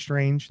think it's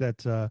strange that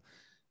the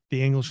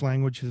English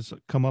language has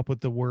come up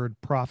with the word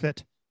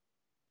profit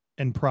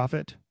and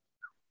profit?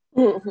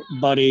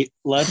 Buddy,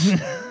 let's. You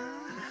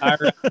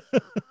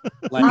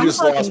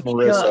just lost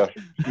Marissa.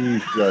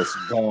 She's just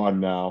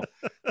gone now.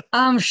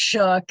 I'm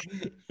shook.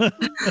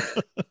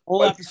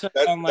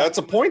 That's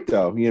a point,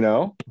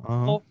 though.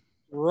 Uh-huh.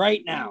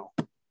 Right now.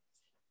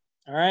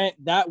 All right,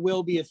 that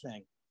will be a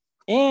thing.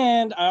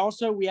 And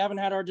we haven't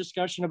had our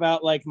discussion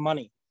about like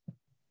money.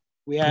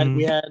 We got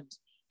to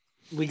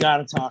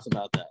talk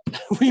about that.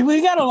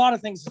 we got a lot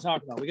of things to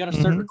talk about. We got to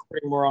start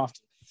recording more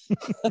often.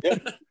 Yeah.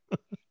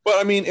 But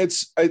I mean,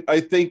 I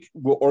think,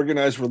 will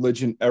organized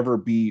religion ever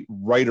be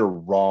right or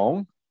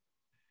wrong?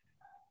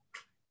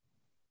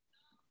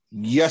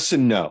 Yes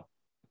and no.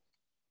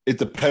 It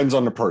depends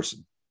on the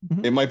person.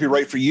 Mm-hmm. It might be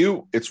right for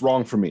you. It's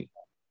wrong for me.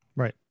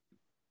 Right.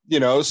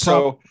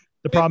 So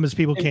The problem is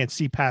people can't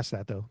see past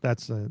that, though.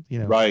 That's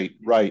right,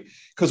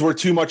 because we're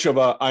too much of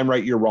a I'm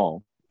right, you're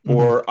wrong,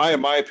 or I have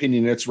my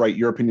opinion, it's right,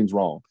 your opinion's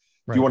wrong.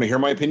 Right. Do you want to hear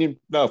my opinion?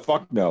 No,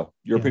 fuck no,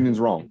 your opinion's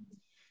wrong.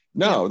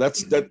 No,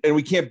 that's that, and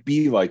we can't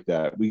be like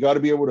that. We got to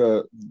be able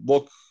to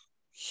look,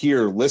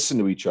 hear, listen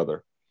to each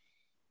other.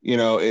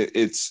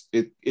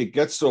 It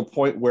gets to a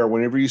point where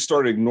whenever you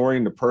start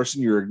ignoring the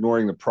person, you're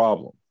ignoring the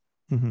problem.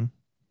 Mm-hmm.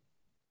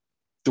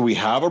 Do we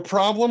have a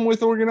problem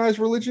with organized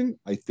religion?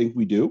 I think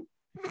we do.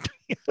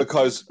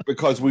 because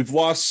we've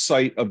lost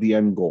sight of the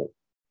end goal,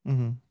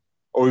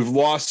 or we've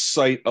lost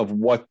sight of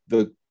what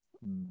the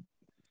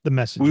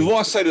message. We've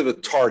lost sight of the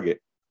target.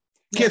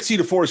 Can't see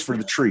the forest for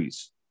the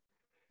trees,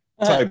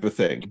 type of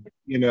thing.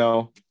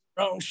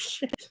 Oh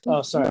shit!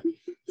 Oh, sorry.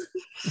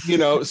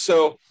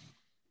 So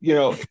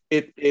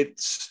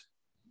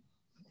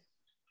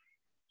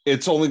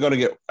it's only going to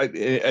get.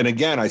 And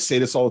again, I say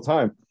this all the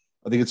time.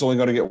 I think it's only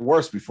going to get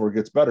worse before it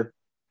gets better.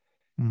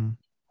 Mm.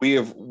 We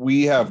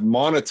have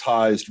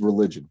monetized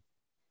religion.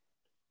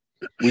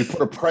 We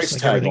put a price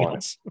tag on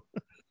it.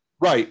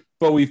 Right.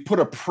 But we've put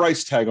a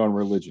price tag on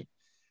religion.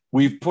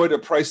 We've put a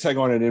price tag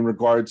on it in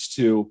regards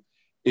to,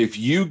 if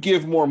you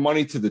give more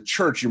money to the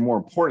church, you're more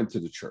important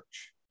to the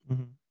church.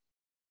 Mm-hmm.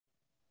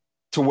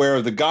 To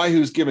where the guy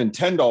who's given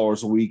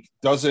 $10 a week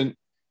doesn't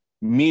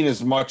mean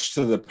as much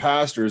to the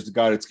pastor as the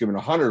guy that's given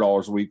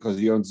 $100 a week because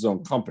he owns his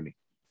own company.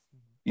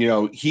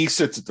 He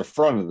sits at the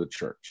front of the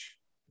church.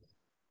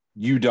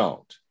 You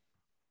don't.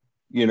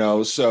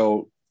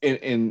 So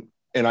and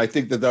I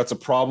think that's a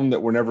problem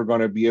that we're never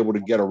going to be able to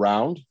get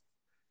around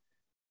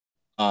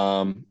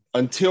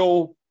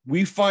until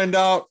we find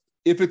out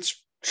if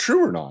it's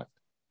true or not.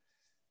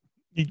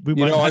 I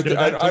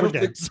don't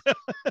think.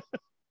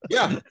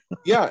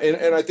 Yeah,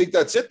 and I think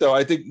that's it, though.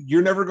 I think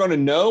you're never going to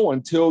know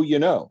until you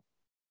know,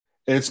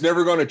 and it's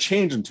never going to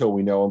change until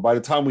we know. And by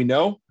the time we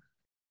know,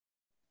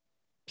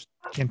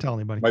 can't tell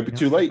anybody. Might be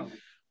too late.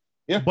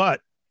 Yeah, but.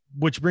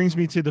 Which brings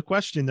me to the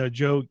question, though,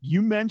 Joe.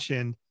 You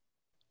mentioned,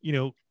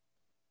 you're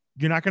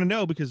not going to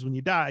know because when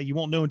you die, you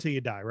won't know until you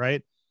die,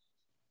 right?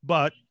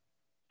 But,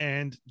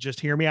 and just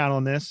hear me out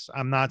on this.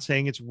 I'm not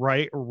saying it's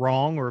right or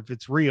wrong or if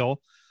it's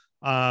real,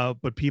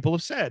 but people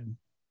have said,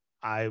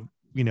 I,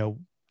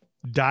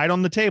 died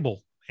on the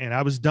table and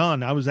I was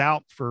done. I was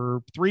out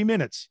for 3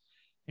 minutes.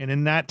 And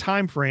in that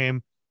time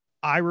frame,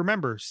 I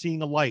remember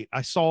seeing a light.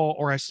 I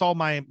saw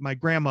my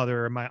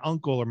grandmother or my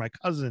uncle or my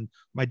cousin,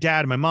 my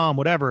dad, my mom,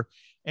 whatever.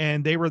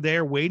 And they were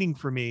there waiting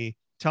for me,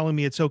 telling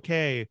me it's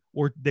okay.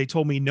 Or they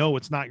told me, no,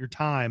 it's not your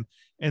time.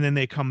 And then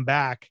they come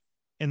back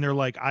and they're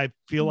like, I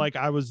feel like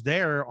I was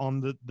there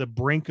on the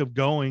brink of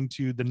going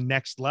to the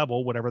next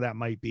level, whatever that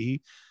might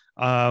be.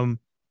 My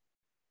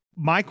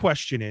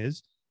question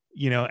is,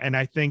 and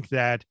I think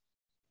that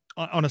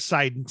on a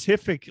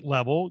scientific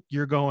level,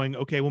 you're going,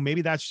 okay, well,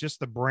 maybe that's just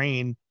the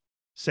brain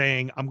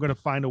saying, I'm going to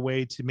find a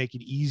way to make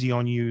it easy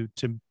on you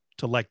to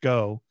let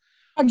go.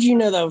 How did you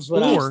know that was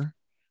what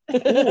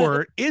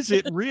or is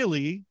it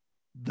really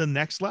the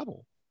next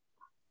level?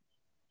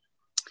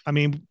 I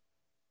mean,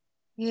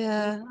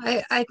 yeah,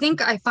 I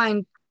think I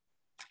find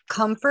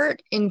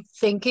comfort in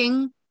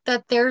thinking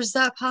that there's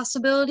that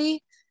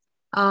possibility.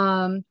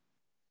 I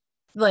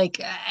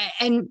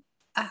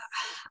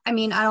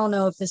mean, I don't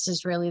know if this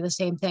is really the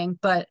same thing,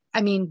 but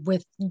I mean,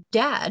 with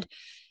Dad,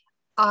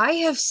 I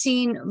have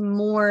seen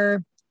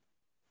more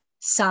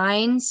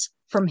signs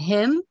from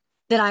him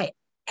than I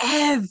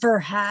ever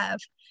have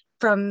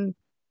from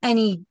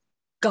any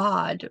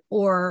God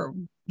or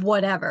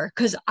whatever.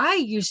 Because I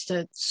used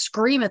to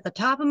scream at the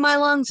top of my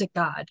lungs at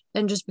God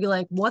and just be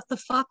like, what the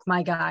fuck,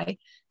 my guy?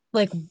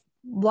 Like,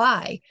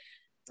 why?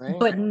 Right.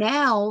 But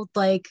now,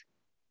 like,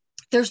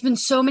 there's been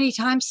so many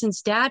times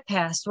since Dad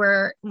passed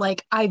where,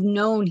 like, I've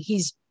known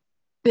he's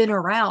been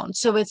around.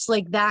 So it's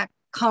like that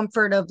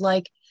comfort of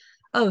like,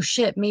 oh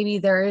shit, maybe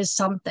there is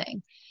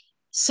something.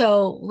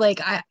 So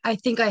like, I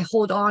think I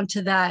hold on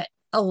to that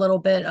a little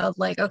bit of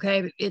like,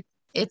 okay,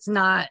 it's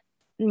not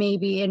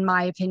maybe, in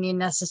my opinion,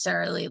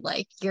 necessarily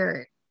like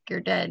you're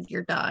dead,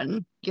 you're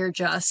done, you're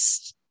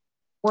just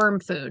worm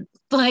food.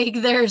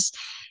 Like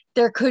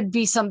there could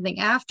be something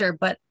after,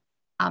 but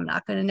I'm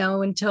not going to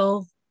know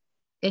until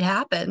it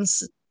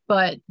happens.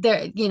 But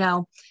there,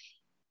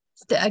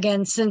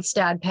 again, since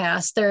Dad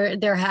passed,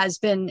 there has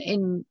been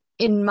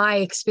in my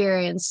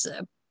experience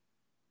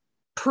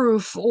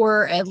proof,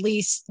 or at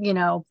least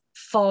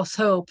false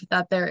hope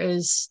that there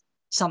is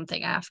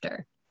something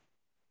after.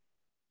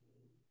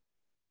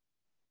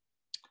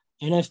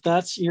 And if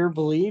that's your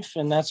belief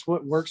and that's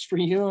what works for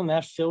you and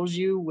that fills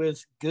you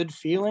with good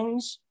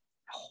feelings,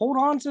 hold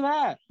on to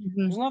that.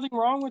 Mm-hmm. There's nothing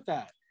wrong with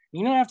that.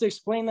 You don't have to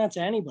explain that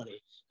to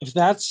anybody. If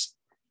that's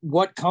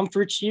what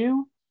comforts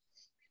you,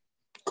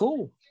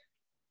 cool.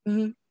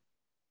 Mm-hmm.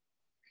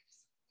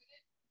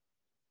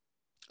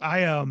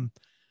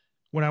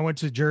 When I went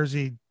to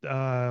Jersey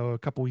a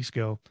couple weeks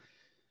ago,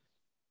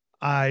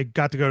 I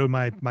got to go to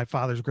my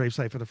father's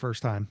gravesite for the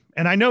first time.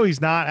 And I know he's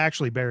not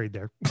actually buried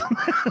there.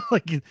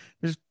 Like,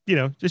 there's,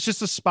 it's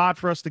just a spot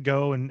for us to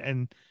go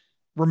and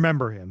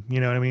remember him.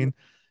 You know what I mean?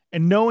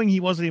 And knowing he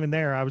wasn't even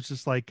there, I was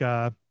just like,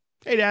 hey,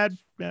 Dad,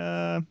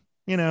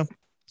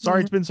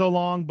 sorry it's been so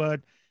long,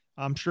 but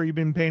I'm sure you've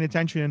been paying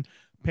attention.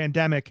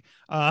 Pandemic.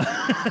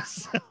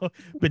 So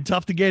been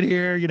tough to get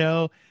here,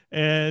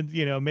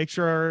 and, make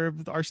sure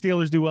our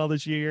Steelers do well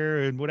this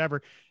year and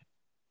whatever.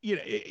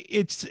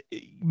 It's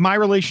my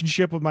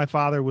relationship with my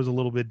father was a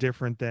little bit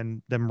different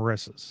than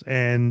Marissa's.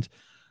 And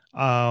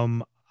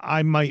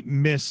I might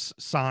miss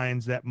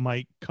signs that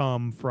might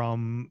come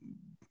from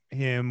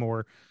him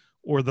or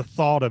the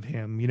thought of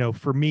him.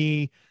 For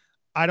me,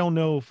 I don't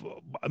know if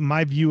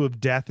my view of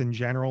death in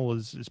general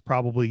is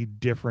probably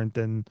different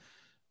than,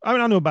 I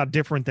don't know about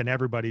different than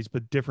everybody's,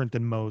 but different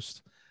than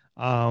most.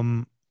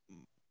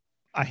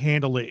 I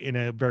handle it in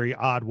a very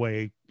odd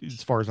way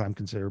as far as I'm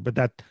concerned, but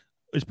that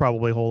is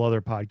probably a whole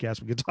other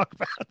podcast we could talk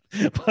about.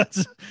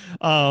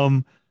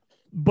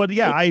 But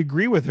yeah, I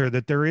agree with her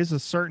that there is a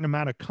certain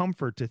amount of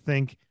comfort to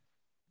think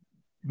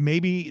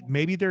maybe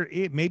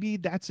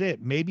that's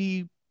it.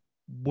 Maybe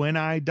when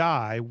I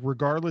die,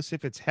 regardless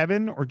if it's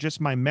heaven or just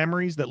my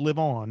memories that live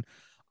on,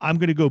 I'm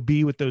going to go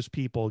be with those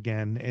people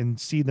again and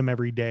see them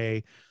every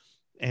day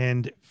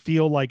and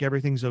feel like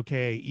everything's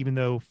okay, even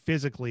though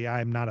physically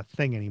I'm not a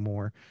thing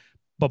anymore,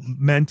 but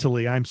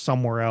mentally I'm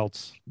somewhere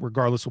else,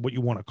 regardless of what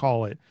you want to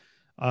call it.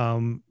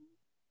 And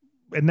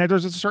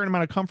there's a certain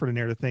amount of comfort in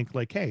there to think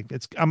like, hey,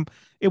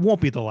 it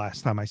won't be the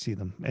last time I see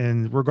them.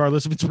 And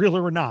regardless if it's real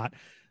or not,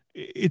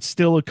 it's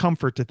still a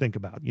comfort to think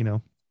about,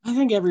 I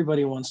think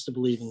everybody wants to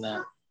believe in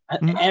that.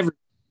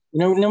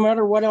 No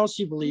matter what else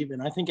you believe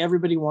in, I think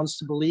everybody wants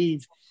to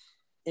believe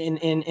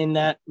in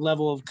that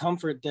level of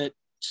comfort that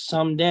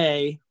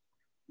someday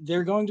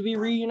they're going to be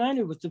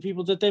reunited with the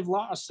people that they've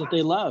lost, that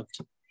they loved.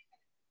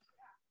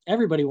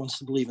 Everybody wants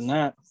to believe in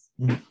that.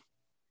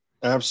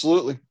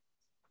 Absolutely.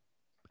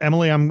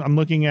 Emily, I'm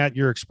looking at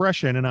your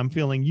expression and I'm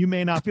feeling you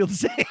may not feel the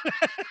same.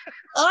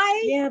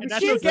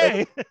 That's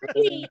okay.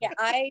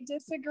 I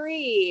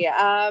disagree.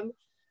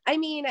 I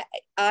mean,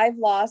 I've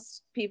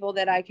lost people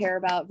that I care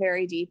about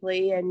very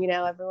deeply. And,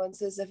 everyone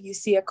says if you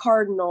see a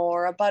cardinal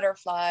or a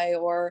butterfly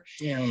or,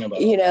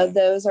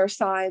 those are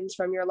signs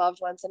from your loved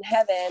ones in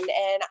heaven.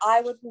 And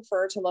I would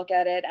prefer to look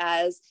at it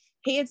as,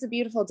 hey, it's a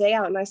beautiful day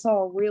out and I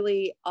saw a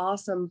really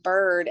awesome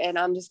bird and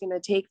I'm just going to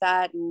take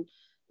that. And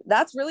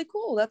that's really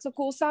cool. That's a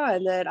cool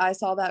sign that I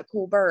saw that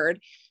cool bird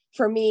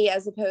for me,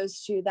 as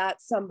opposed to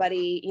that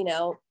somebody,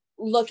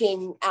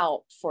 looking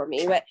out for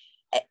me. But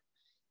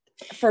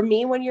for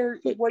me, when you're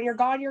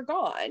gone, you're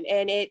gone.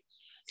 And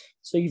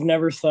so you've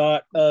never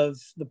thought of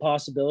the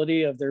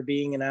possibility of there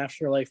being an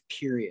afterlife,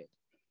 period?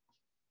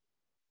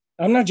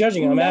 I'm not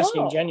judging. I'm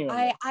asking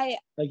genuinely. I've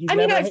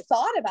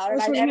thought about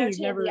it. I've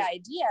entertained the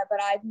idea, but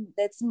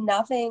it's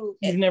nothing.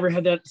 You've never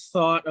had that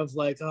thought of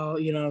like,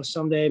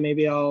 someday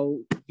maybe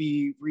I'll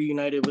be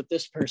reunited with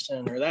this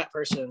person or that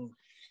person,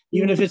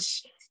 even if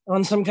it's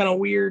on some kind of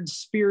weird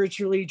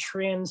spiritually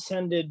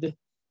transcended,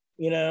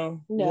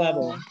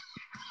 level.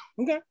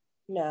 Okay.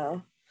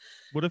 No.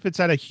 What if it's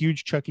at a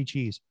huge Chuck E.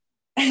 Cheese?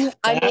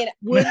 I mean,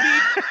 would be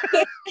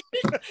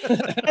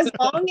as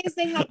long as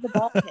they have the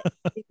ball pit,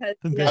 because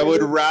I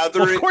would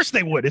rather. Of course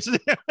they would.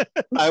 Isn't it?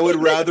 I would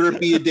rather it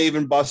be a Dave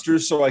and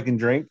Buster's so I can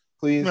drink,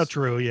 please. Not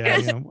true.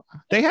 Yeah,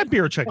 they had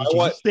beer at Chuck E.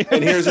 Cheese.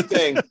 And here's the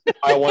thing: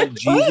 I want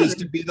Jesus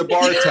to be the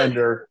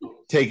bartender,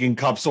 taking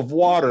cups of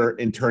water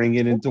and turning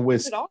it into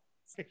whiskey.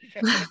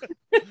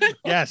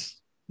 Yes.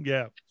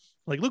 Yeah.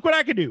 Like, look what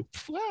I can do.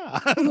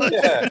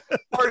 Yeah.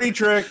 Party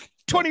trick.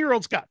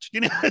 20-year-old scotch.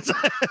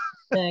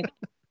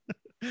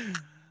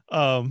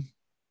 All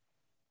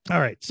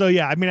right. So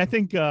yeah, I mean, I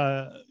think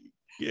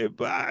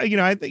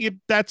I think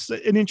that's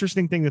an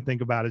interesting thing to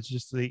think about. It's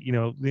just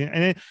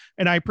and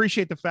I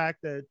appreciate the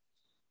fact that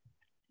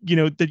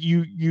that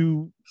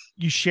you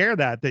share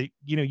that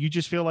you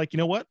just feel like,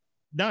 what?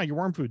 No, you're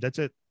worm food. That's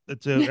it.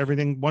 That's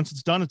everything. Once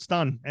it's done, it's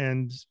done.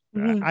 And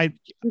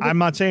I'm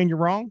not saying you're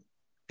wrong,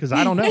 because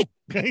I don't know.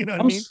 You know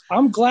what I mean?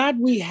 I'm glad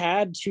we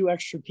had 2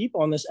 extra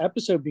people on this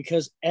episode,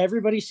 because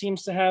everybody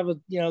seems to have a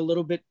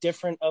little bit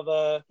different of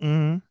a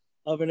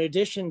of an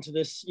addition to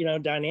this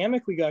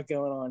dynamic we got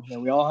going on here.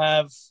 We all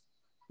have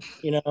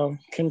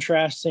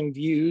contrasting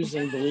views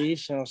and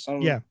beliefs. Some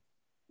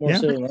more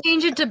so.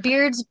 Change it to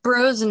beards,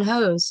 bros, and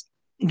hoes.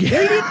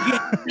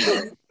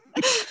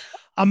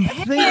 I'm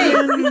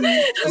thinking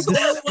this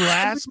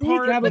last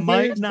part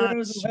might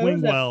not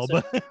swing well,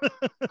 but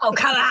oh,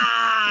 come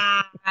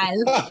on.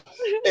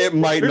 It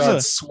might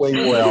not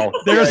swing well.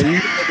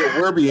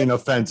 We're being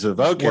offensive.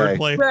 Okay.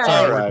 Wordplay. Right.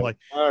 Wordplay.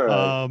 All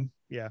right.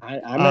 Yeah.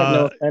 I meant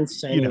no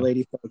offense to any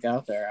lady folk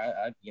out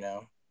there.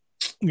 Yeah.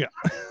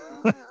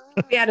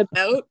 We had a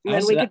boat, and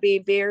then we could be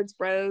beards,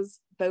 bros,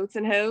 boats,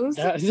 and hoes.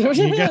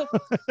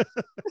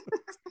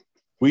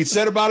 We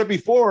said about it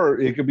before.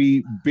 It could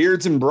be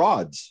beards and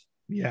broads.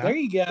 Yeah. There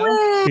you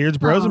go. Beards,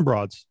 bros, and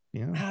broads.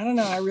 Yeah. I don't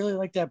know. I really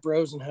like that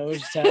bros and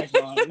hoes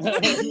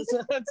tagline.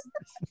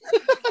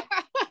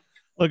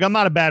 Look, I'm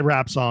not a bad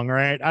rap song,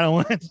 right? I don't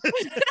want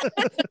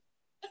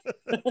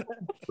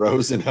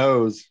Bros and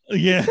hoes.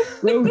 Yeah.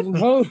 Bros and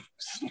hoes.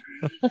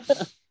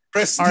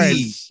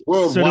 Prestige. All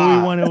right. Worldwide. So do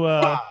we want to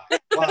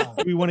Wow.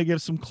 do we want to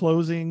give some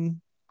closing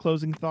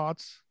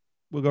thoughts?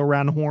 We'll go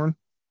around the horn.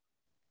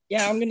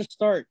 Yeah, I'm gonna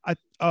start.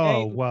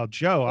 Well,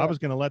 Joe, I was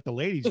gonna let the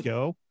ladies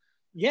go.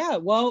 Yeah,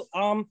 well,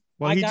 Well,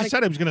 he just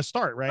said he was gonna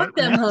start, right? Fuck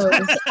them hoes.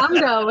 I'm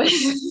going.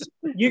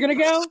 You're gonna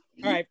go.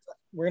 All right,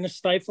 we're gonna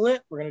stifle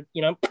it. We're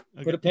gonna,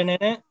 put a pin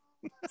in it.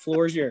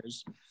 Floor is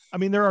yours. I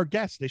mean, they're our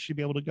guests. They should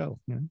be able to go.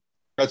 Yeah.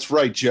 That's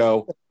right,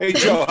 Joe. Hey,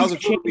 Joe, how's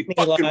it be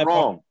fucking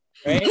wrong?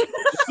 Right?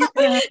 You're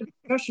gonna have a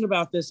discussion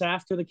about this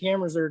after the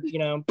cameras are,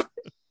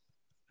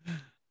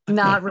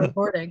 Not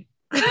recording.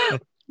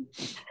 that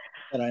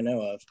I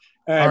know of.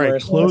 All right,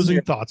 Marissa, closing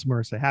thoughts,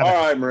 Marissa. Have All it.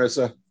 right,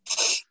 Marissa.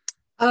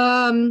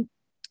 I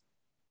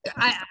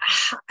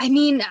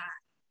mean,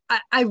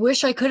 I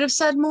wish I could have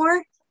said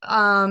more.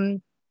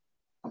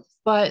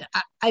 But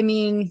I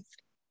mean,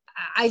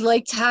 I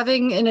liked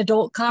having an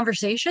adult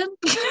conversation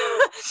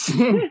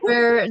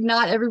where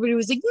not everybody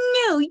was like,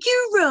 no,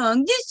 you're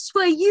wrong. This is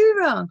why you're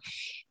wrong.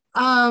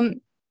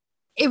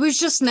 It was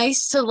just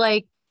nice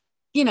to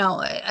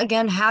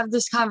again, have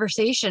this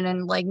conversation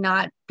and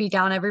not be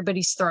down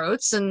everybody's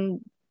throats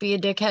and be a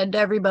dickhead to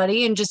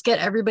everybody and just get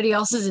everybody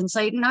else's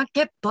insight and not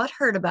get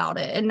butthurt about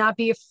it and not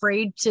be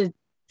afraid to,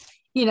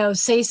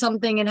 say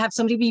something and have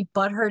somebody be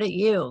butthurt at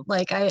you.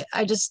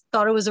 I just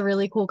thought it was a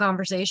really cool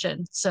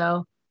conversation.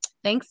 So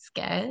thanks,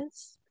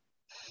 guys.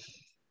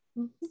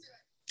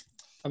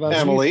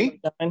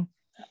 Emily?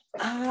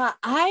 I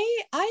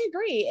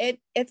agree.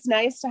 It's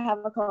nice to have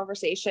a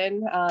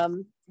conversation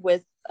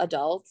with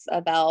adults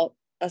about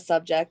a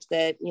subject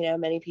that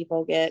many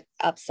people get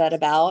upset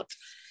about.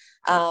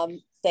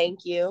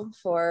 Thank you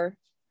for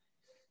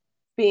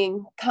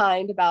being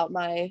kind about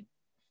my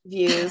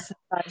views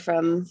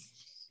from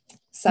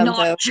some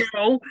Not folks.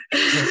 Joe.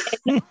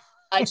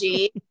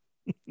 IG.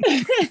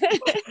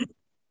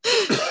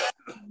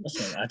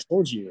 Listen, I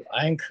told you,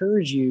 I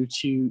encourage you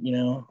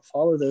to,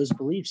 follow those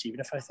beliefs, even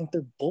if I think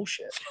they're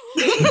bullshit.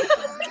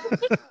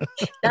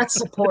 That's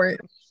support.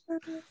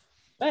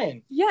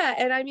 Man. Yeah,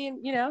 and I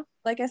mean,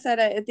 like I said,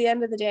 at the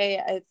end of the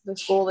day, the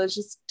goal is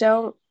just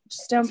don't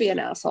be an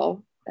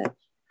asshole.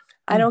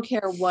 I don't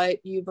care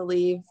what you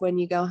believe when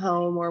you go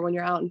home or when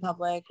you're out in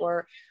public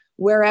or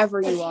wherever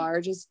you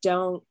are. Just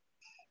don't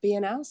be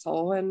an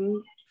asshole,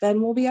 and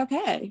then we'll be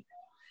okay.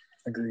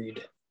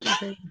 Agreed.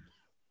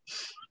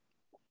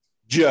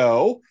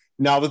 Joe,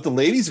 now that the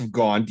ladies have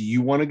gone, do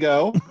you want to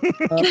go?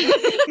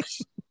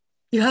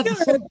 You have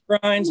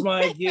grinds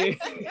my gears.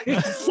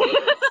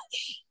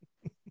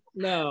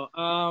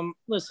 No,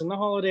 listen, the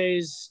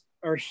holidays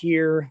are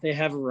here. They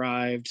have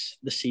arrived.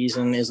 The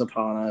season is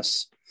upon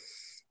us.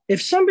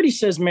 If somebody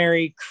says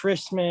Merry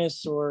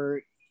Christmas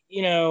or,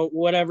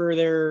 whatever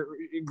their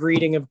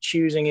greeting of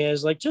choosing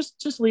is,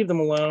 just leave them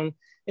alone.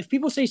 If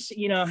people say,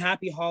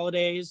 Happy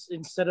Holidays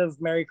instead of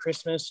Merry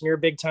Christmas and you're a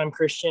big time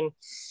Christian,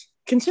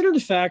 consider the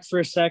fact for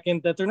a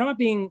second that they're not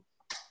being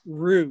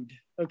rude.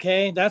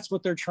 Okay. That's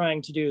what they're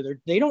trying to do.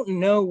 They don't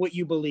know what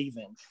you believe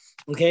in.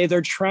 Okay.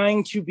 They're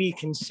trying to be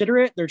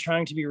considerate. They're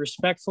trying to be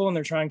respectful, and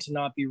they're trying to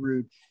not be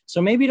rude.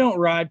 So maybe don't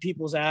ride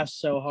people's ass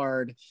so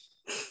hard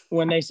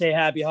when they say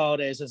Happy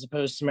Holidays as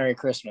opposed to Merry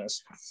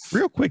Christmas.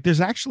 Real quick,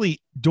 there's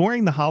actually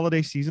during the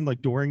holiday season,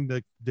 during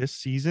this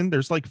season,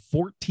 there's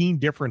 14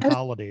 different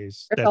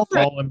holidays that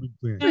fall in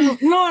between.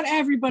 Not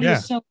everybody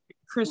is celebrating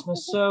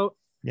Christmas. So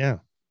yeah,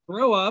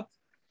 grow up,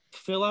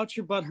 fill out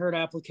your butthurt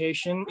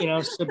application,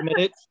 submit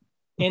it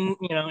in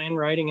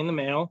writing in the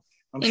mail.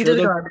 I'm into sure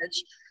the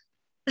garbage.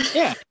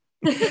 Yeah.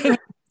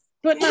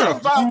 But no,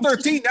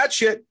 513, that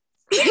shit.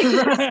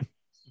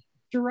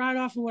 To ride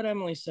off of what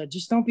Emily said,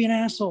 just don't be an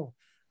asshole.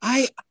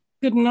 I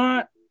could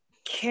not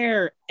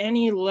care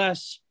any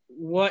less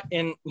what,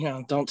 and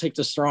don't take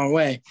this the wrong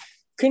way,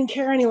 couldn't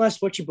care any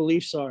less what your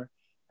beliefs are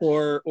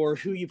or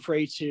who you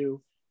pray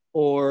to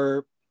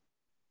or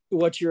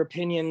what your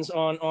opinions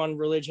on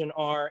religion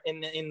are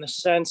in the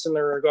sense and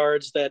the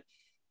regards that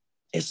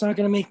it's not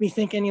going to make me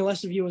think any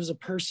less of you as a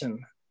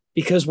person,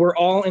 because we're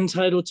all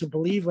entitled to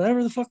believe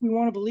whatever the fuck we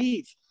want to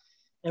believe.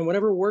 And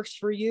whatever works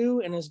for you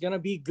and is going to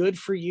be good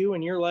for you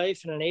in your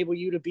life and enable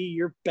you to be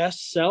your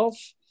best self,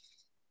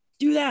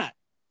 do that.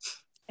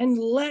 And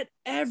let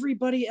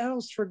everybody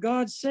else, for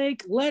God's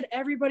sake, let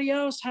everybody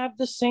else have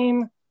the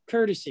same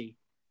courtesy.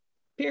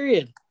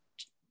 Period.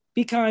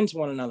 Be kind to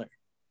one another.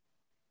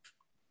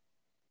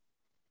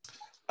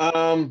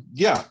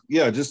 Yeah.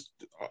 Just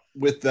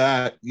with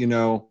that,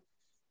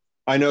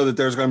 I know that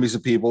there's going to be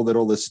some people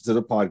that'll listen to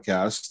the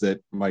podcast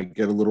that might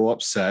get a little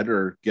upset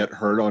or get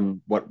hurt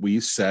on what we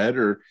said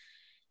or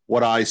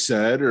what I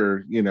said,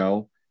 or,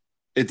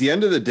 at the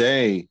end of the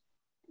day,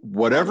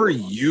 whatever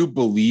you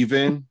believe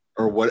in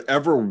or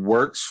whatever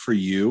works for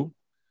you.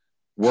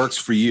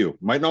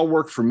 Might not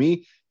work for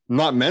me,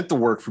 not meant to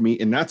work for me.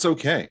 And that's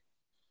okay.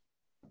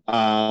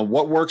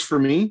 What works for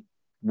me,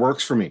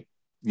 and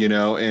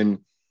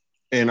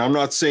I'm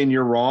not saying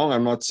you're wrong.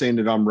 I'm not saying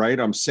that I'm right.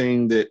 I'm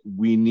saying that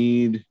we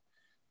need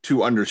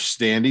to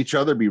understand each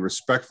other, be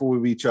respectful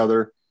with each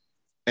other,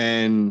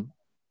 and,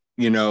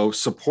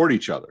 support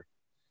each other.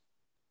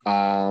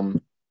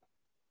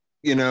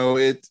 you know,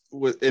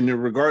 in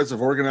regards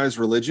of organized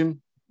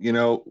religion, you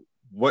know,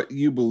 what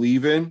you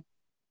believe in,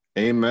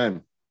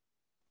 amen.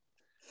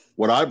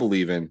 What I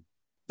believe in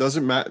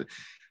doesn't matter.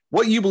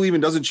 What you believe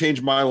in doesn't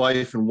change my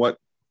life, and what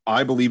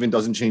I believe in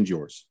doesn't change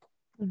yours.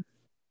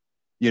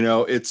 You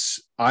know,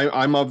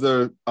 I'm of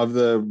the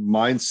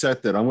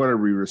mindset that I'm going to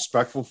be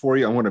respectful for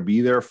you. I'm going to be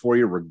there for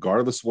you,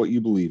 regardless of what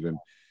you believe in.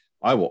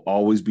 I will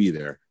always be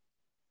there,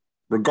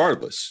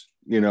 regardless.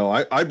 You know,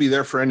 I'd be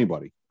there for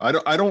anybody. I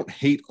don't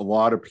hate a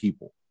lot of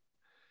people,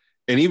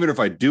 and even if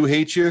I do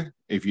hate you,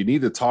 if you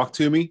need to talk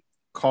to me,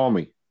 call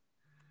me.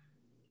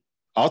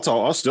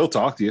 I'll still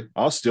talk to you.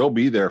 I'll still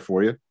be there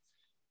for you.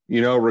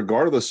 You know,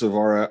 regardless of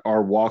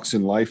our walks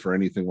in life or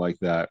anything like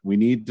that. We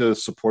need to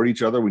support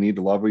each other. We need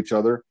to love each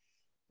other.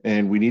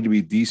 And we need to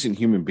be decent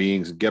human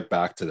beings and get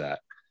back to that.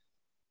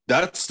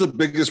 That's the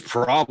biggest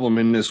problem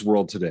in this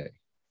world today,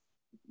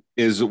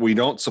 is that we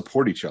don't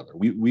support each other.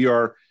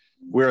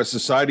 We're a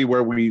society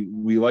where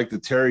we like to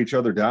tear each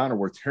other down, or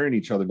we're tearing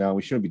each other down.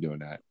 We shouldn't be doing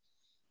that.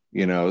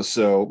 You know,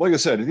 so like I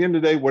said, at the end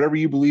of the day, whatever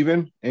you believe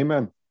in,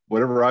 amen.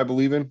 Whatever I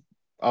believe in,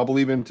 I'll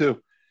believe in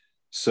too.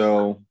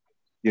 So,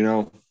 you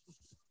know,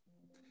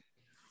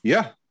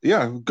 yeah,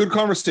 good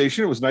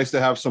conversation. It was nice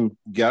to have some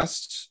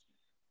guests.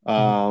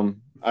 I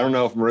don't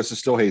know if Marissa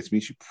still hates me.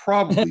 She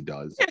probably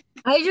does.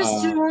 I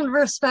just don't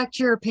respect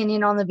your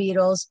opinion on the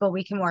Beatles, but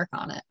we can work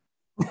on it.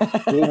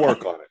 We'll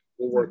work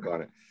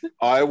on it.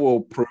 I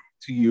will prove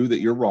to you that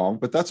you're wrong,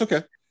 but that's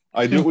okay.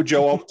 I do it with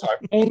Joe all the time.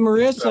 Hey,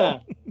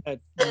 Marissa.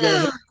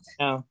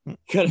 Now,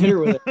 gotta hit her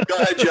with it. Go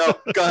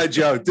ahead,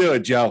 Joe. Do it,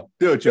 Joe.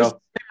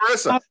 Hey,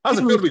 Marissa, how's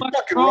it feel to be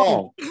fucking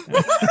wrong?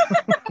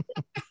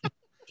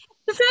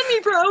 Defend me,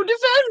 bro.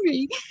 Defend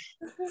me.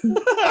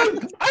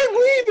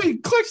 I'm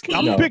leaving. Click.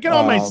 I'm picking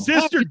on my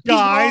sister,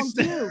 guys.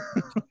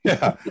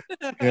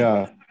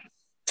 Yeah.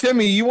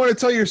 Timmy, you want to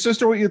tell your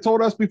sister what you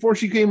told us before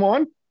she came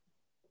on?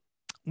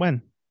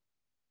 When?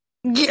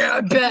 Yeah,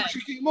 I bet.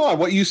 Before she came on,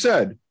 what you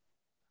said.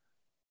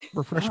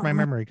 Refresh my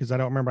memory, because I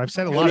don't remember. I've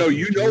said a lot. No,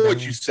 you know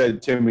what you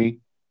said, Timmy.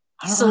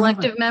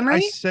 Selective memory. I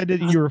said that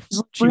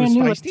she was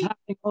feisty.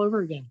 All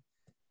over again.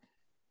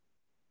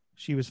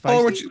 She was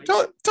feisty.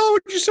 Tell her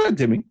what you said,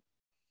 Timmy.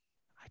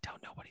 I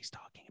don't know what he's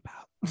talking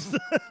about.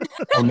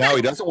 Oh, now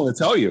he doesn't want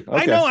to tell you.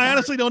 Okay. I know. I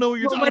honestly don't know what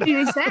you're talking What about.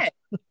 did he say?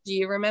 Do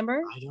you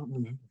remember? I don't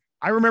remember.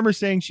 I remember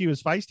saying she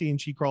was feisty and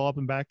she'd crawl up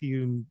and back to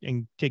you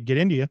and get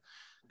into you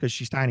because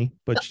she's tiny,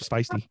 but she's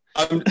feisty.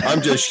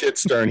 I'm just shit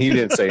stern. He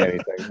didn't say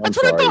anything. I'm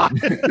sorry.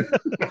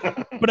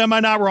 But am I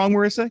not wrong,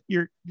 Marissa?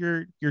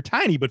 You're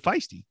tiny but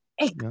feisty.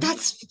 Hey,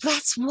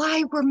 that's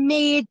why we're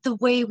made the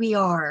way we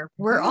are.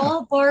 We're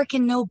all bark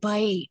and no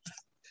bite.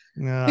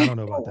 No, I don't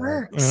know about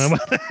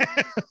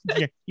that.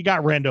 Yeah, you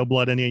got rando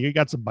blood in you. You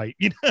got some bite.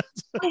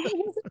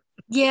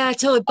 Yeah,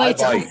 until it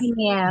bites bite. off in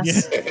the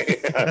ass.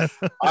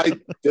 Yeah.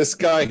 This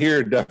guy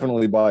here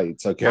definitely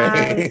bites.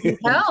 Okay.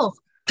 No.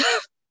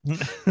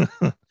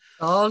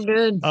 All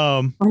good.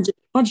 Why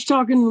don't you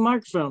talk into the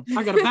microphone?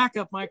 I got a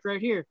backup mic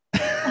right here.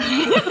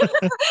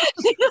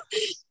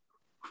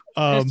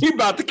 He's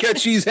about to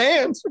catch these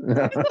hands.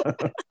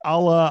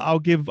 I'll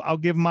give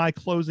my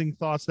closing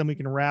thoughts, then we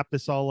can wrap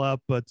this all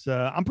up. But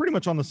I'm pretty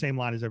much on the same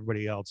line as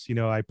everybody else. You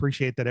know, I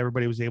appreciate that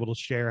everybody was able to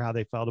share how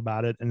they felt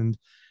about it, and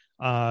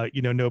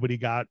you know, nobody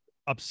got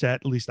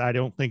upset. At least I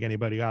don't think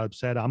anybody got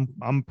upset.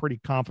 I'm pretty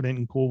confident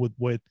and cool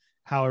with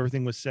how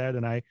everything was said,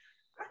 and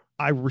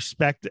I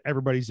respect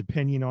everybody's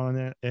opinion on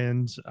it.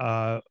 And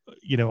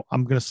you know,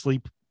 I'm gonna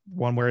sleep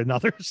one way or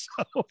another.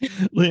 So,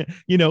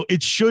 you know,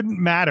 it shouldn't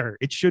matter.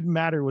 It shouldn't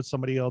matter what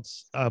somebody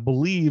else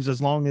believes,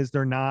 as long as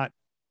they're not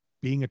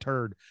being a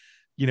turd.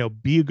 You know,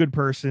 be a good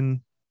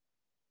person,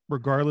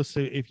 regardless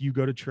of if you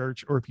go to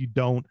church or if you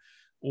don't,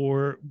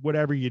 or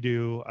whatever you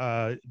do.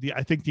 I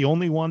think the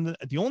only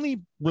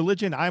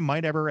religion I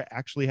might ever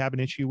actually have an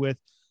issue with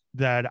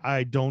that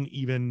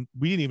we didn't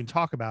even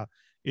talk about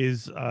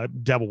is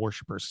devil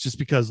worshippers, just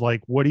because,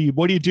 like, what are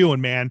you doing,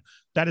 man?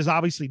 That is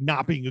obviously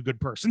not being a good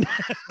person.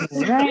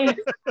 Right.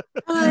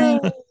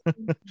 That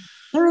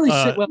really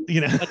shit. Well,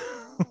 you know,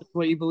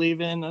 what you believe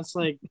in. That's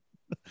like,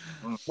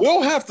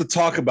 we'll have to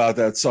talk about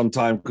that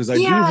sometime, because I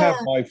do have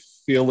my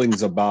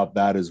feelings about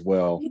that as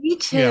well. Me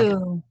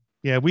too.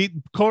 Yeah, we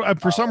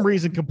for some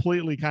reason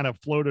completely kind of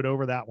floated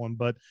over that one,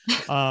 but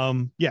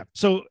yeah.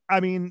 So I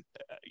mean,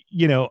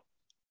 you know,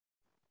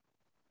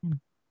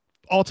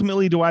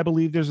 ultimately, do I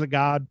believe there's a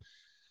God?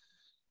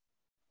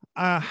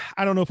 I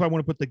don't know if I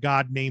want to put the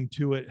God name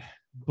to it,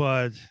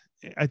 but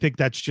I think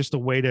that's just a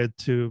way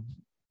to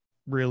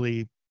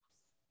really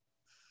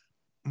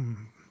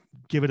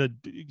give it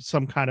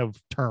some kind of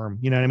term.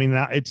 You know what I mean?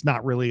 It's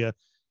not really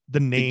the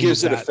name. It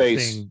gives it a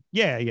face. Thing.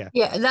 Yeah.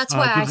 Yeah, that's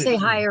why I say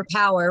higher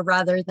power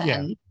rather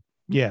than.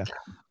 Yeah.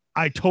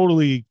 I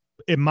totally,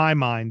 in my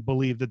mind,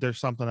 believe that there's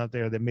something out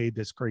there that made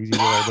this crazy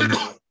world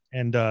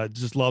and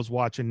just loves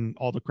watching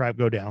all the crap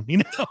go down, you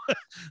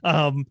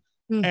know?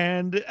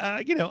 And,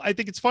 you know, I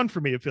think it's fun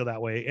for me to feel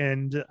that way.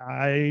 And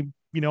I,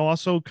 you know,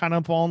 also kind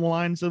of fall on the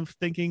lines of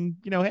thinking,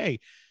 you know, hey,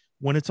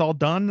 when it's all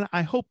done,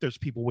 I hope there's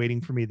people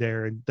waiting for me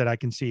there and that I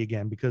can see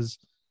again, because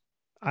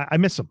I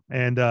miss them.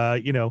 And,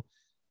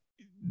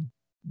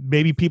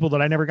 maybe people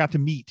that I never got to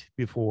meet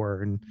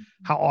before, and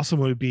how awesome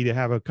would it be to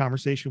have a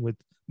conversation with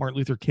Martin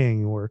Luther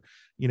King or,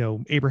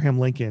 Abraham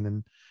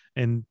Lincoln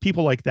and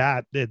people like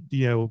that,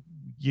 you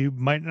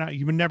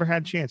never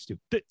had a chance to.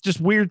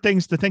 Just weird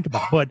things to think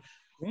about. But,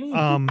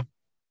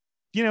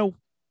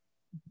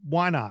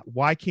 why not?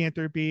 Why can't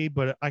there be?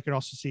 But I can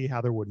also see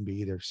how there wouldn't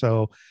be either.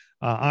 So,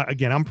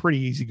 again, I'm pretty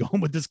easy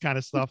going with this kind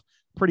of stuff,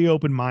 pretty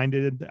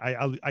open-minded.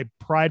 I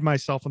pride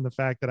myself on the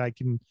fact that I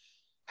can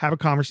have a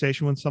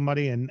conversation with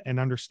somebody and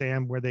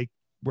understand where they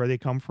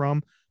come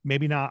from.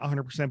 Maybe not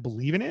 100%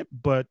 believe in it,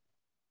 but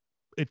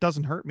it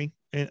doesn't hurt me.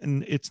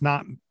 And it's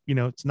not,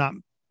 it's not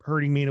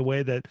hurting me in a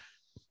way that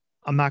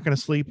I'm not going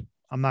to sleep.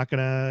 I'm not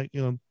going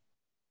to,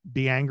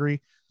 be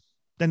angry.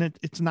 Then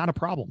it's not a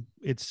problem.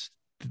 It's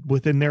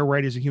within their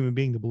right as a human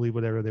being to believe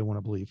whatever they want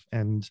to believe.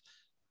 And,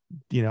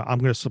 I'm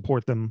going to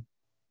support them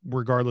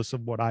regardless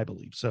of what I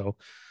believe. So,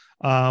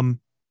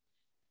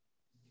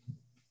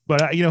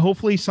 but,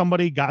 hopefully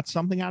somebody got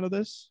something out of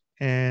this,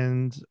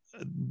 and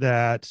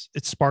that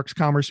it sparks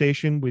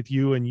conversation with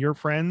you and your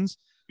friends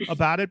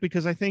about it.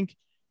 Because I think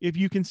if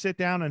you can sit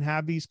down and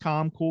have these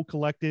calm, cool,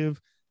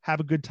 collective, have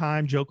a good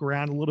time, joke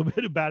around a little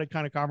bit about it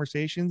kind of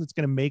conversations, it's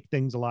going to make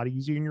things a lot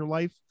easier in your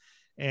life.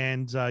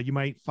 And you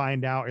might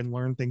find out and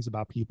learn things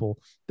about people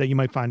that you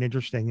might find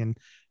interesting,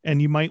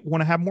 and you might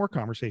want to have more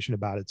conversation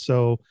about it.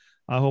 So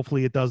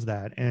hopefully it does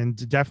that.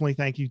 And definitely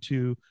thank you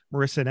to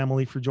Marissa and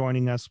Emily for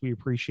joining us. We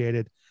appreciate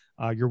it.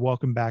 You're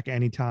welcome back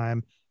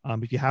anytime.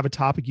 If you have a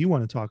topic you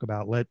want to talk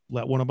about, let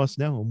one of us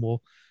know, and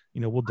we'll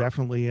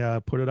definitely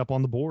put it up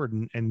on the board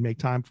and make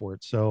time for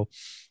it. So,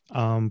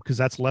 because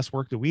that's less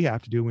work that we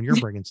have to do when you're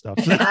bringing stuff.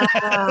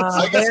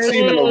 I guess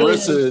even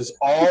Marissa is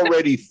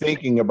already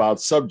thinking about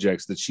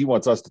subjects that she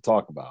wants us to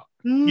talk about.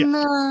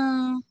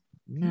 No.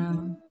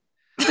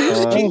 Going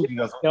forward, she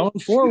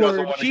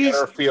doesn't want to get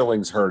her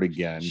feelings hurt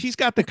again. She's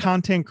got the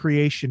content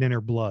creation in her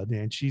blood,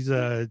 and she's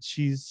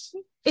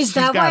Is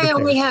that why I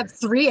only have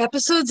 3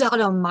 episodes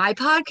out on my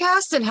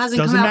podcast and hasn't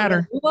Doesn't come out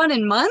matter. with one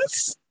in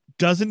months?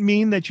 Doesn't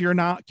mean that you're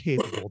not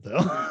capable,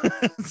 though.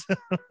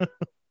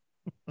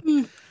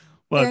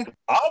 But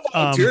I'll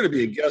volunteer to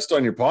be a guest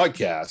on your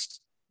podcast.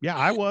 Yeah,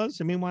 I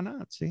was. I mean, why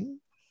not? See?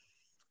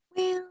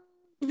 Well,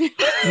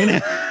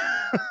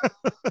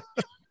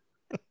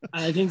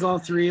 I think all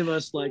 3 of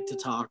us like to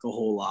talk a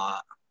whole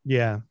lot.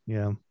 Yeah.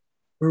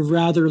 We're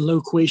rather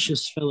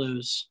loquacious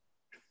fellows.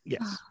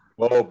 Yes.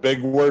 Whoa,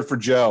 big word for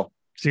Joe.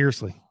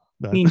 Seriously.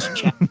 But, Means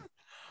chat.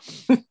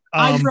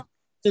 I brought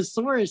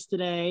thesaurus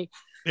today.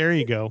 There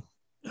you go.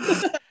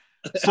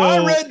 So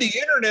I read the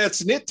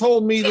internet and it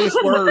told me this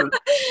word.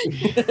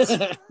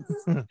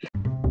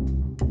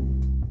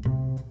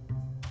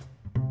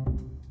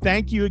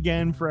 Thank you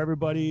again for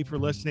everybody for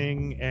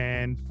listening,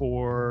 and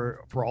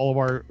for all of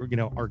our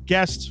our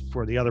guests,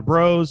 for the other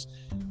bros.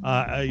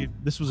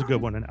 This was a good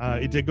one, and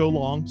it did go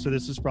long, so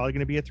this is probably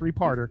going to be a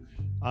 3-parter.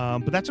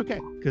 But that's okay,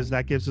 because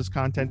that gives us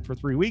content for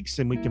 3 weeks,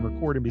 and we can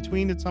record in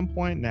between at some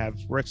point and have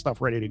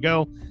stuff ready to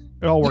go.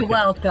 It all worked. You're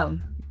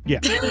welcome. Yeah,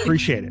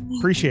 appreciate it.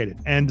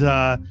 And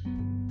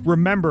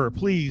remember,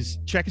 please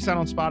check us out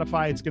on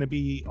Spotify. It's going to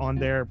be on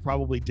there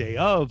probably day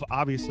of,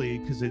 obviously,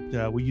 because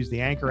we use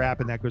the Anchor app,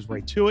 and that goes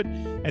right to it.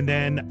 And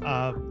then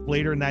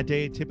later in that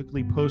day, it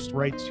typically posts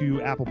right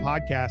to Apple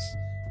Podcasts,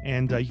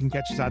 and you can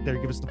catch us out there.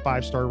 Give us the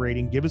 5-star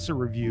rating. Give us a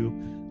review.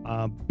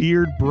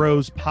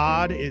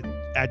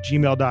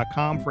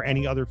 beardbrospod@gmail.com for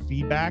any other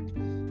feedback.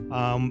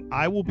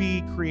 I will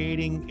be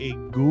creating a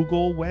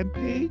Google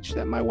webpage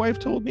that my wife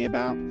told me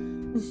about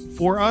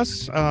for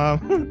us.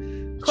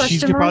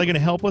 She's probably going to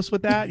help us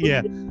with that.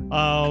 Yeah.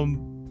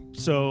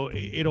 So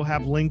it'll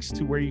have links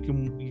to where you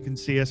can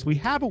see us. We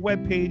have a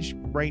web page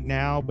right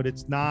now, but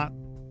it's not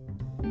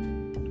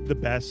the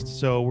best.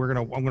 So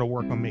I'm going to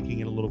work on making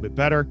it a little bit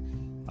better.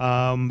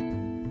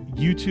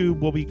 YouTube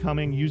will be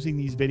coming using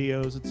these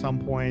videos at some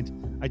point.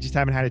 I just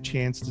haven't had a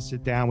chance to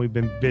sit down. We've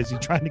been busy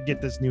trying to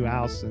get this new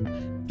house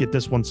and get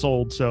this one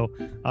sold. So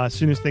as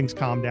soon as things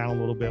calm down a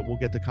little bit, we'll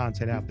get the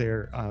content out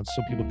there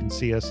so people can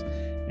see us.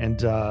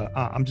 And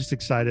I'm just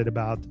excited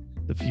about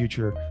the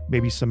future.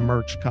 Maybe some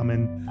merch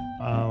coming.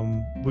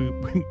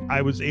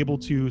 I was able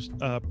to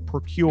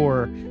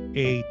procure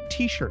a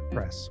t-shirt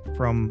press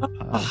from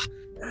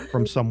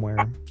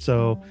somewhere,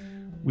 so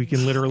we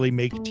can literally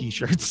make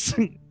t-shirts.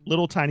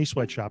 Little tiny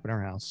sweatshop in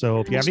our house. So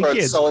if you have any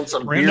kids selling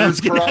some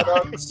Beards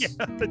products.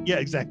 yeah,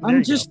 exactly.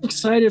 I'm just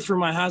excited for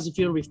my How's It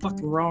Feel to Be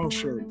Fucking Wrong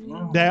shirt.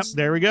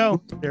 There we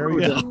go.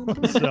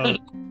 So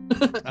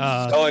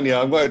telling you,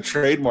 I'm going to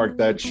trademark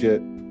that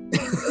shit.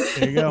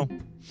 There you go.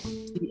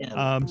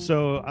 Yeah.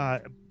 So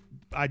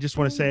I just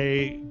want to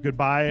say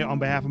goodbye on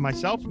behalf of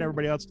myself, and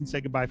everybody else can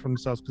say goodbye for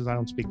themselves, because I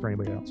don't speak for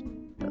anybody else.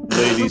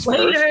 Ladies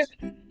first.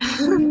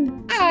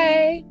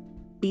 Hi.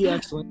 Be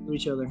excellent to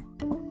each other.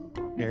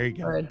 There you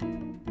go.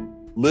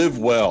 Live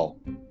well.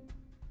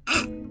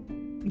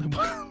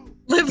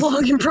 Live Live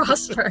long and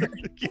prosper.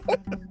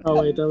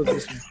 Oh wait, that was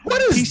this one.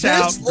 What is Peace this?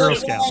 out, Girl Live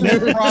Scouts. long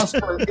and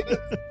prosper.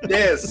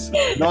 This,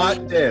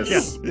 not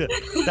this. Yeah.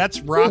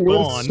 That's rock What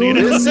on. sort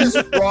of- This is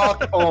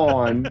rock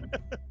on.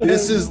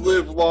 This is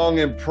live long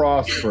and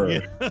prosper.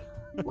 Yeah.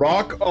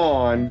 Rock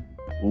on,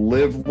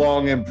 live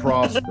long and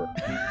prosper.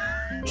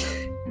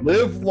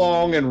 Live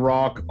long and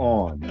rock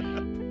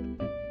on.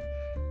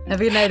 Have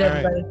a good night, All right.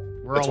 everybody.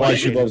 We're That's all why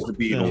she like- loves the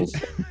Beatles.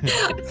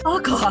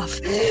 Fuck off.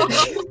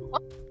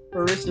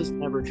 Marissa's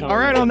never coming. All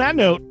right, on that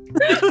note,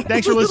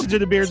 thanks for listening to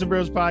the Beards and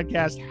Bros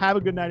podcast. Have a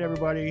good night,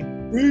 everybody.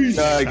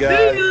 Bye,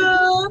 guys. See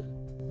ya.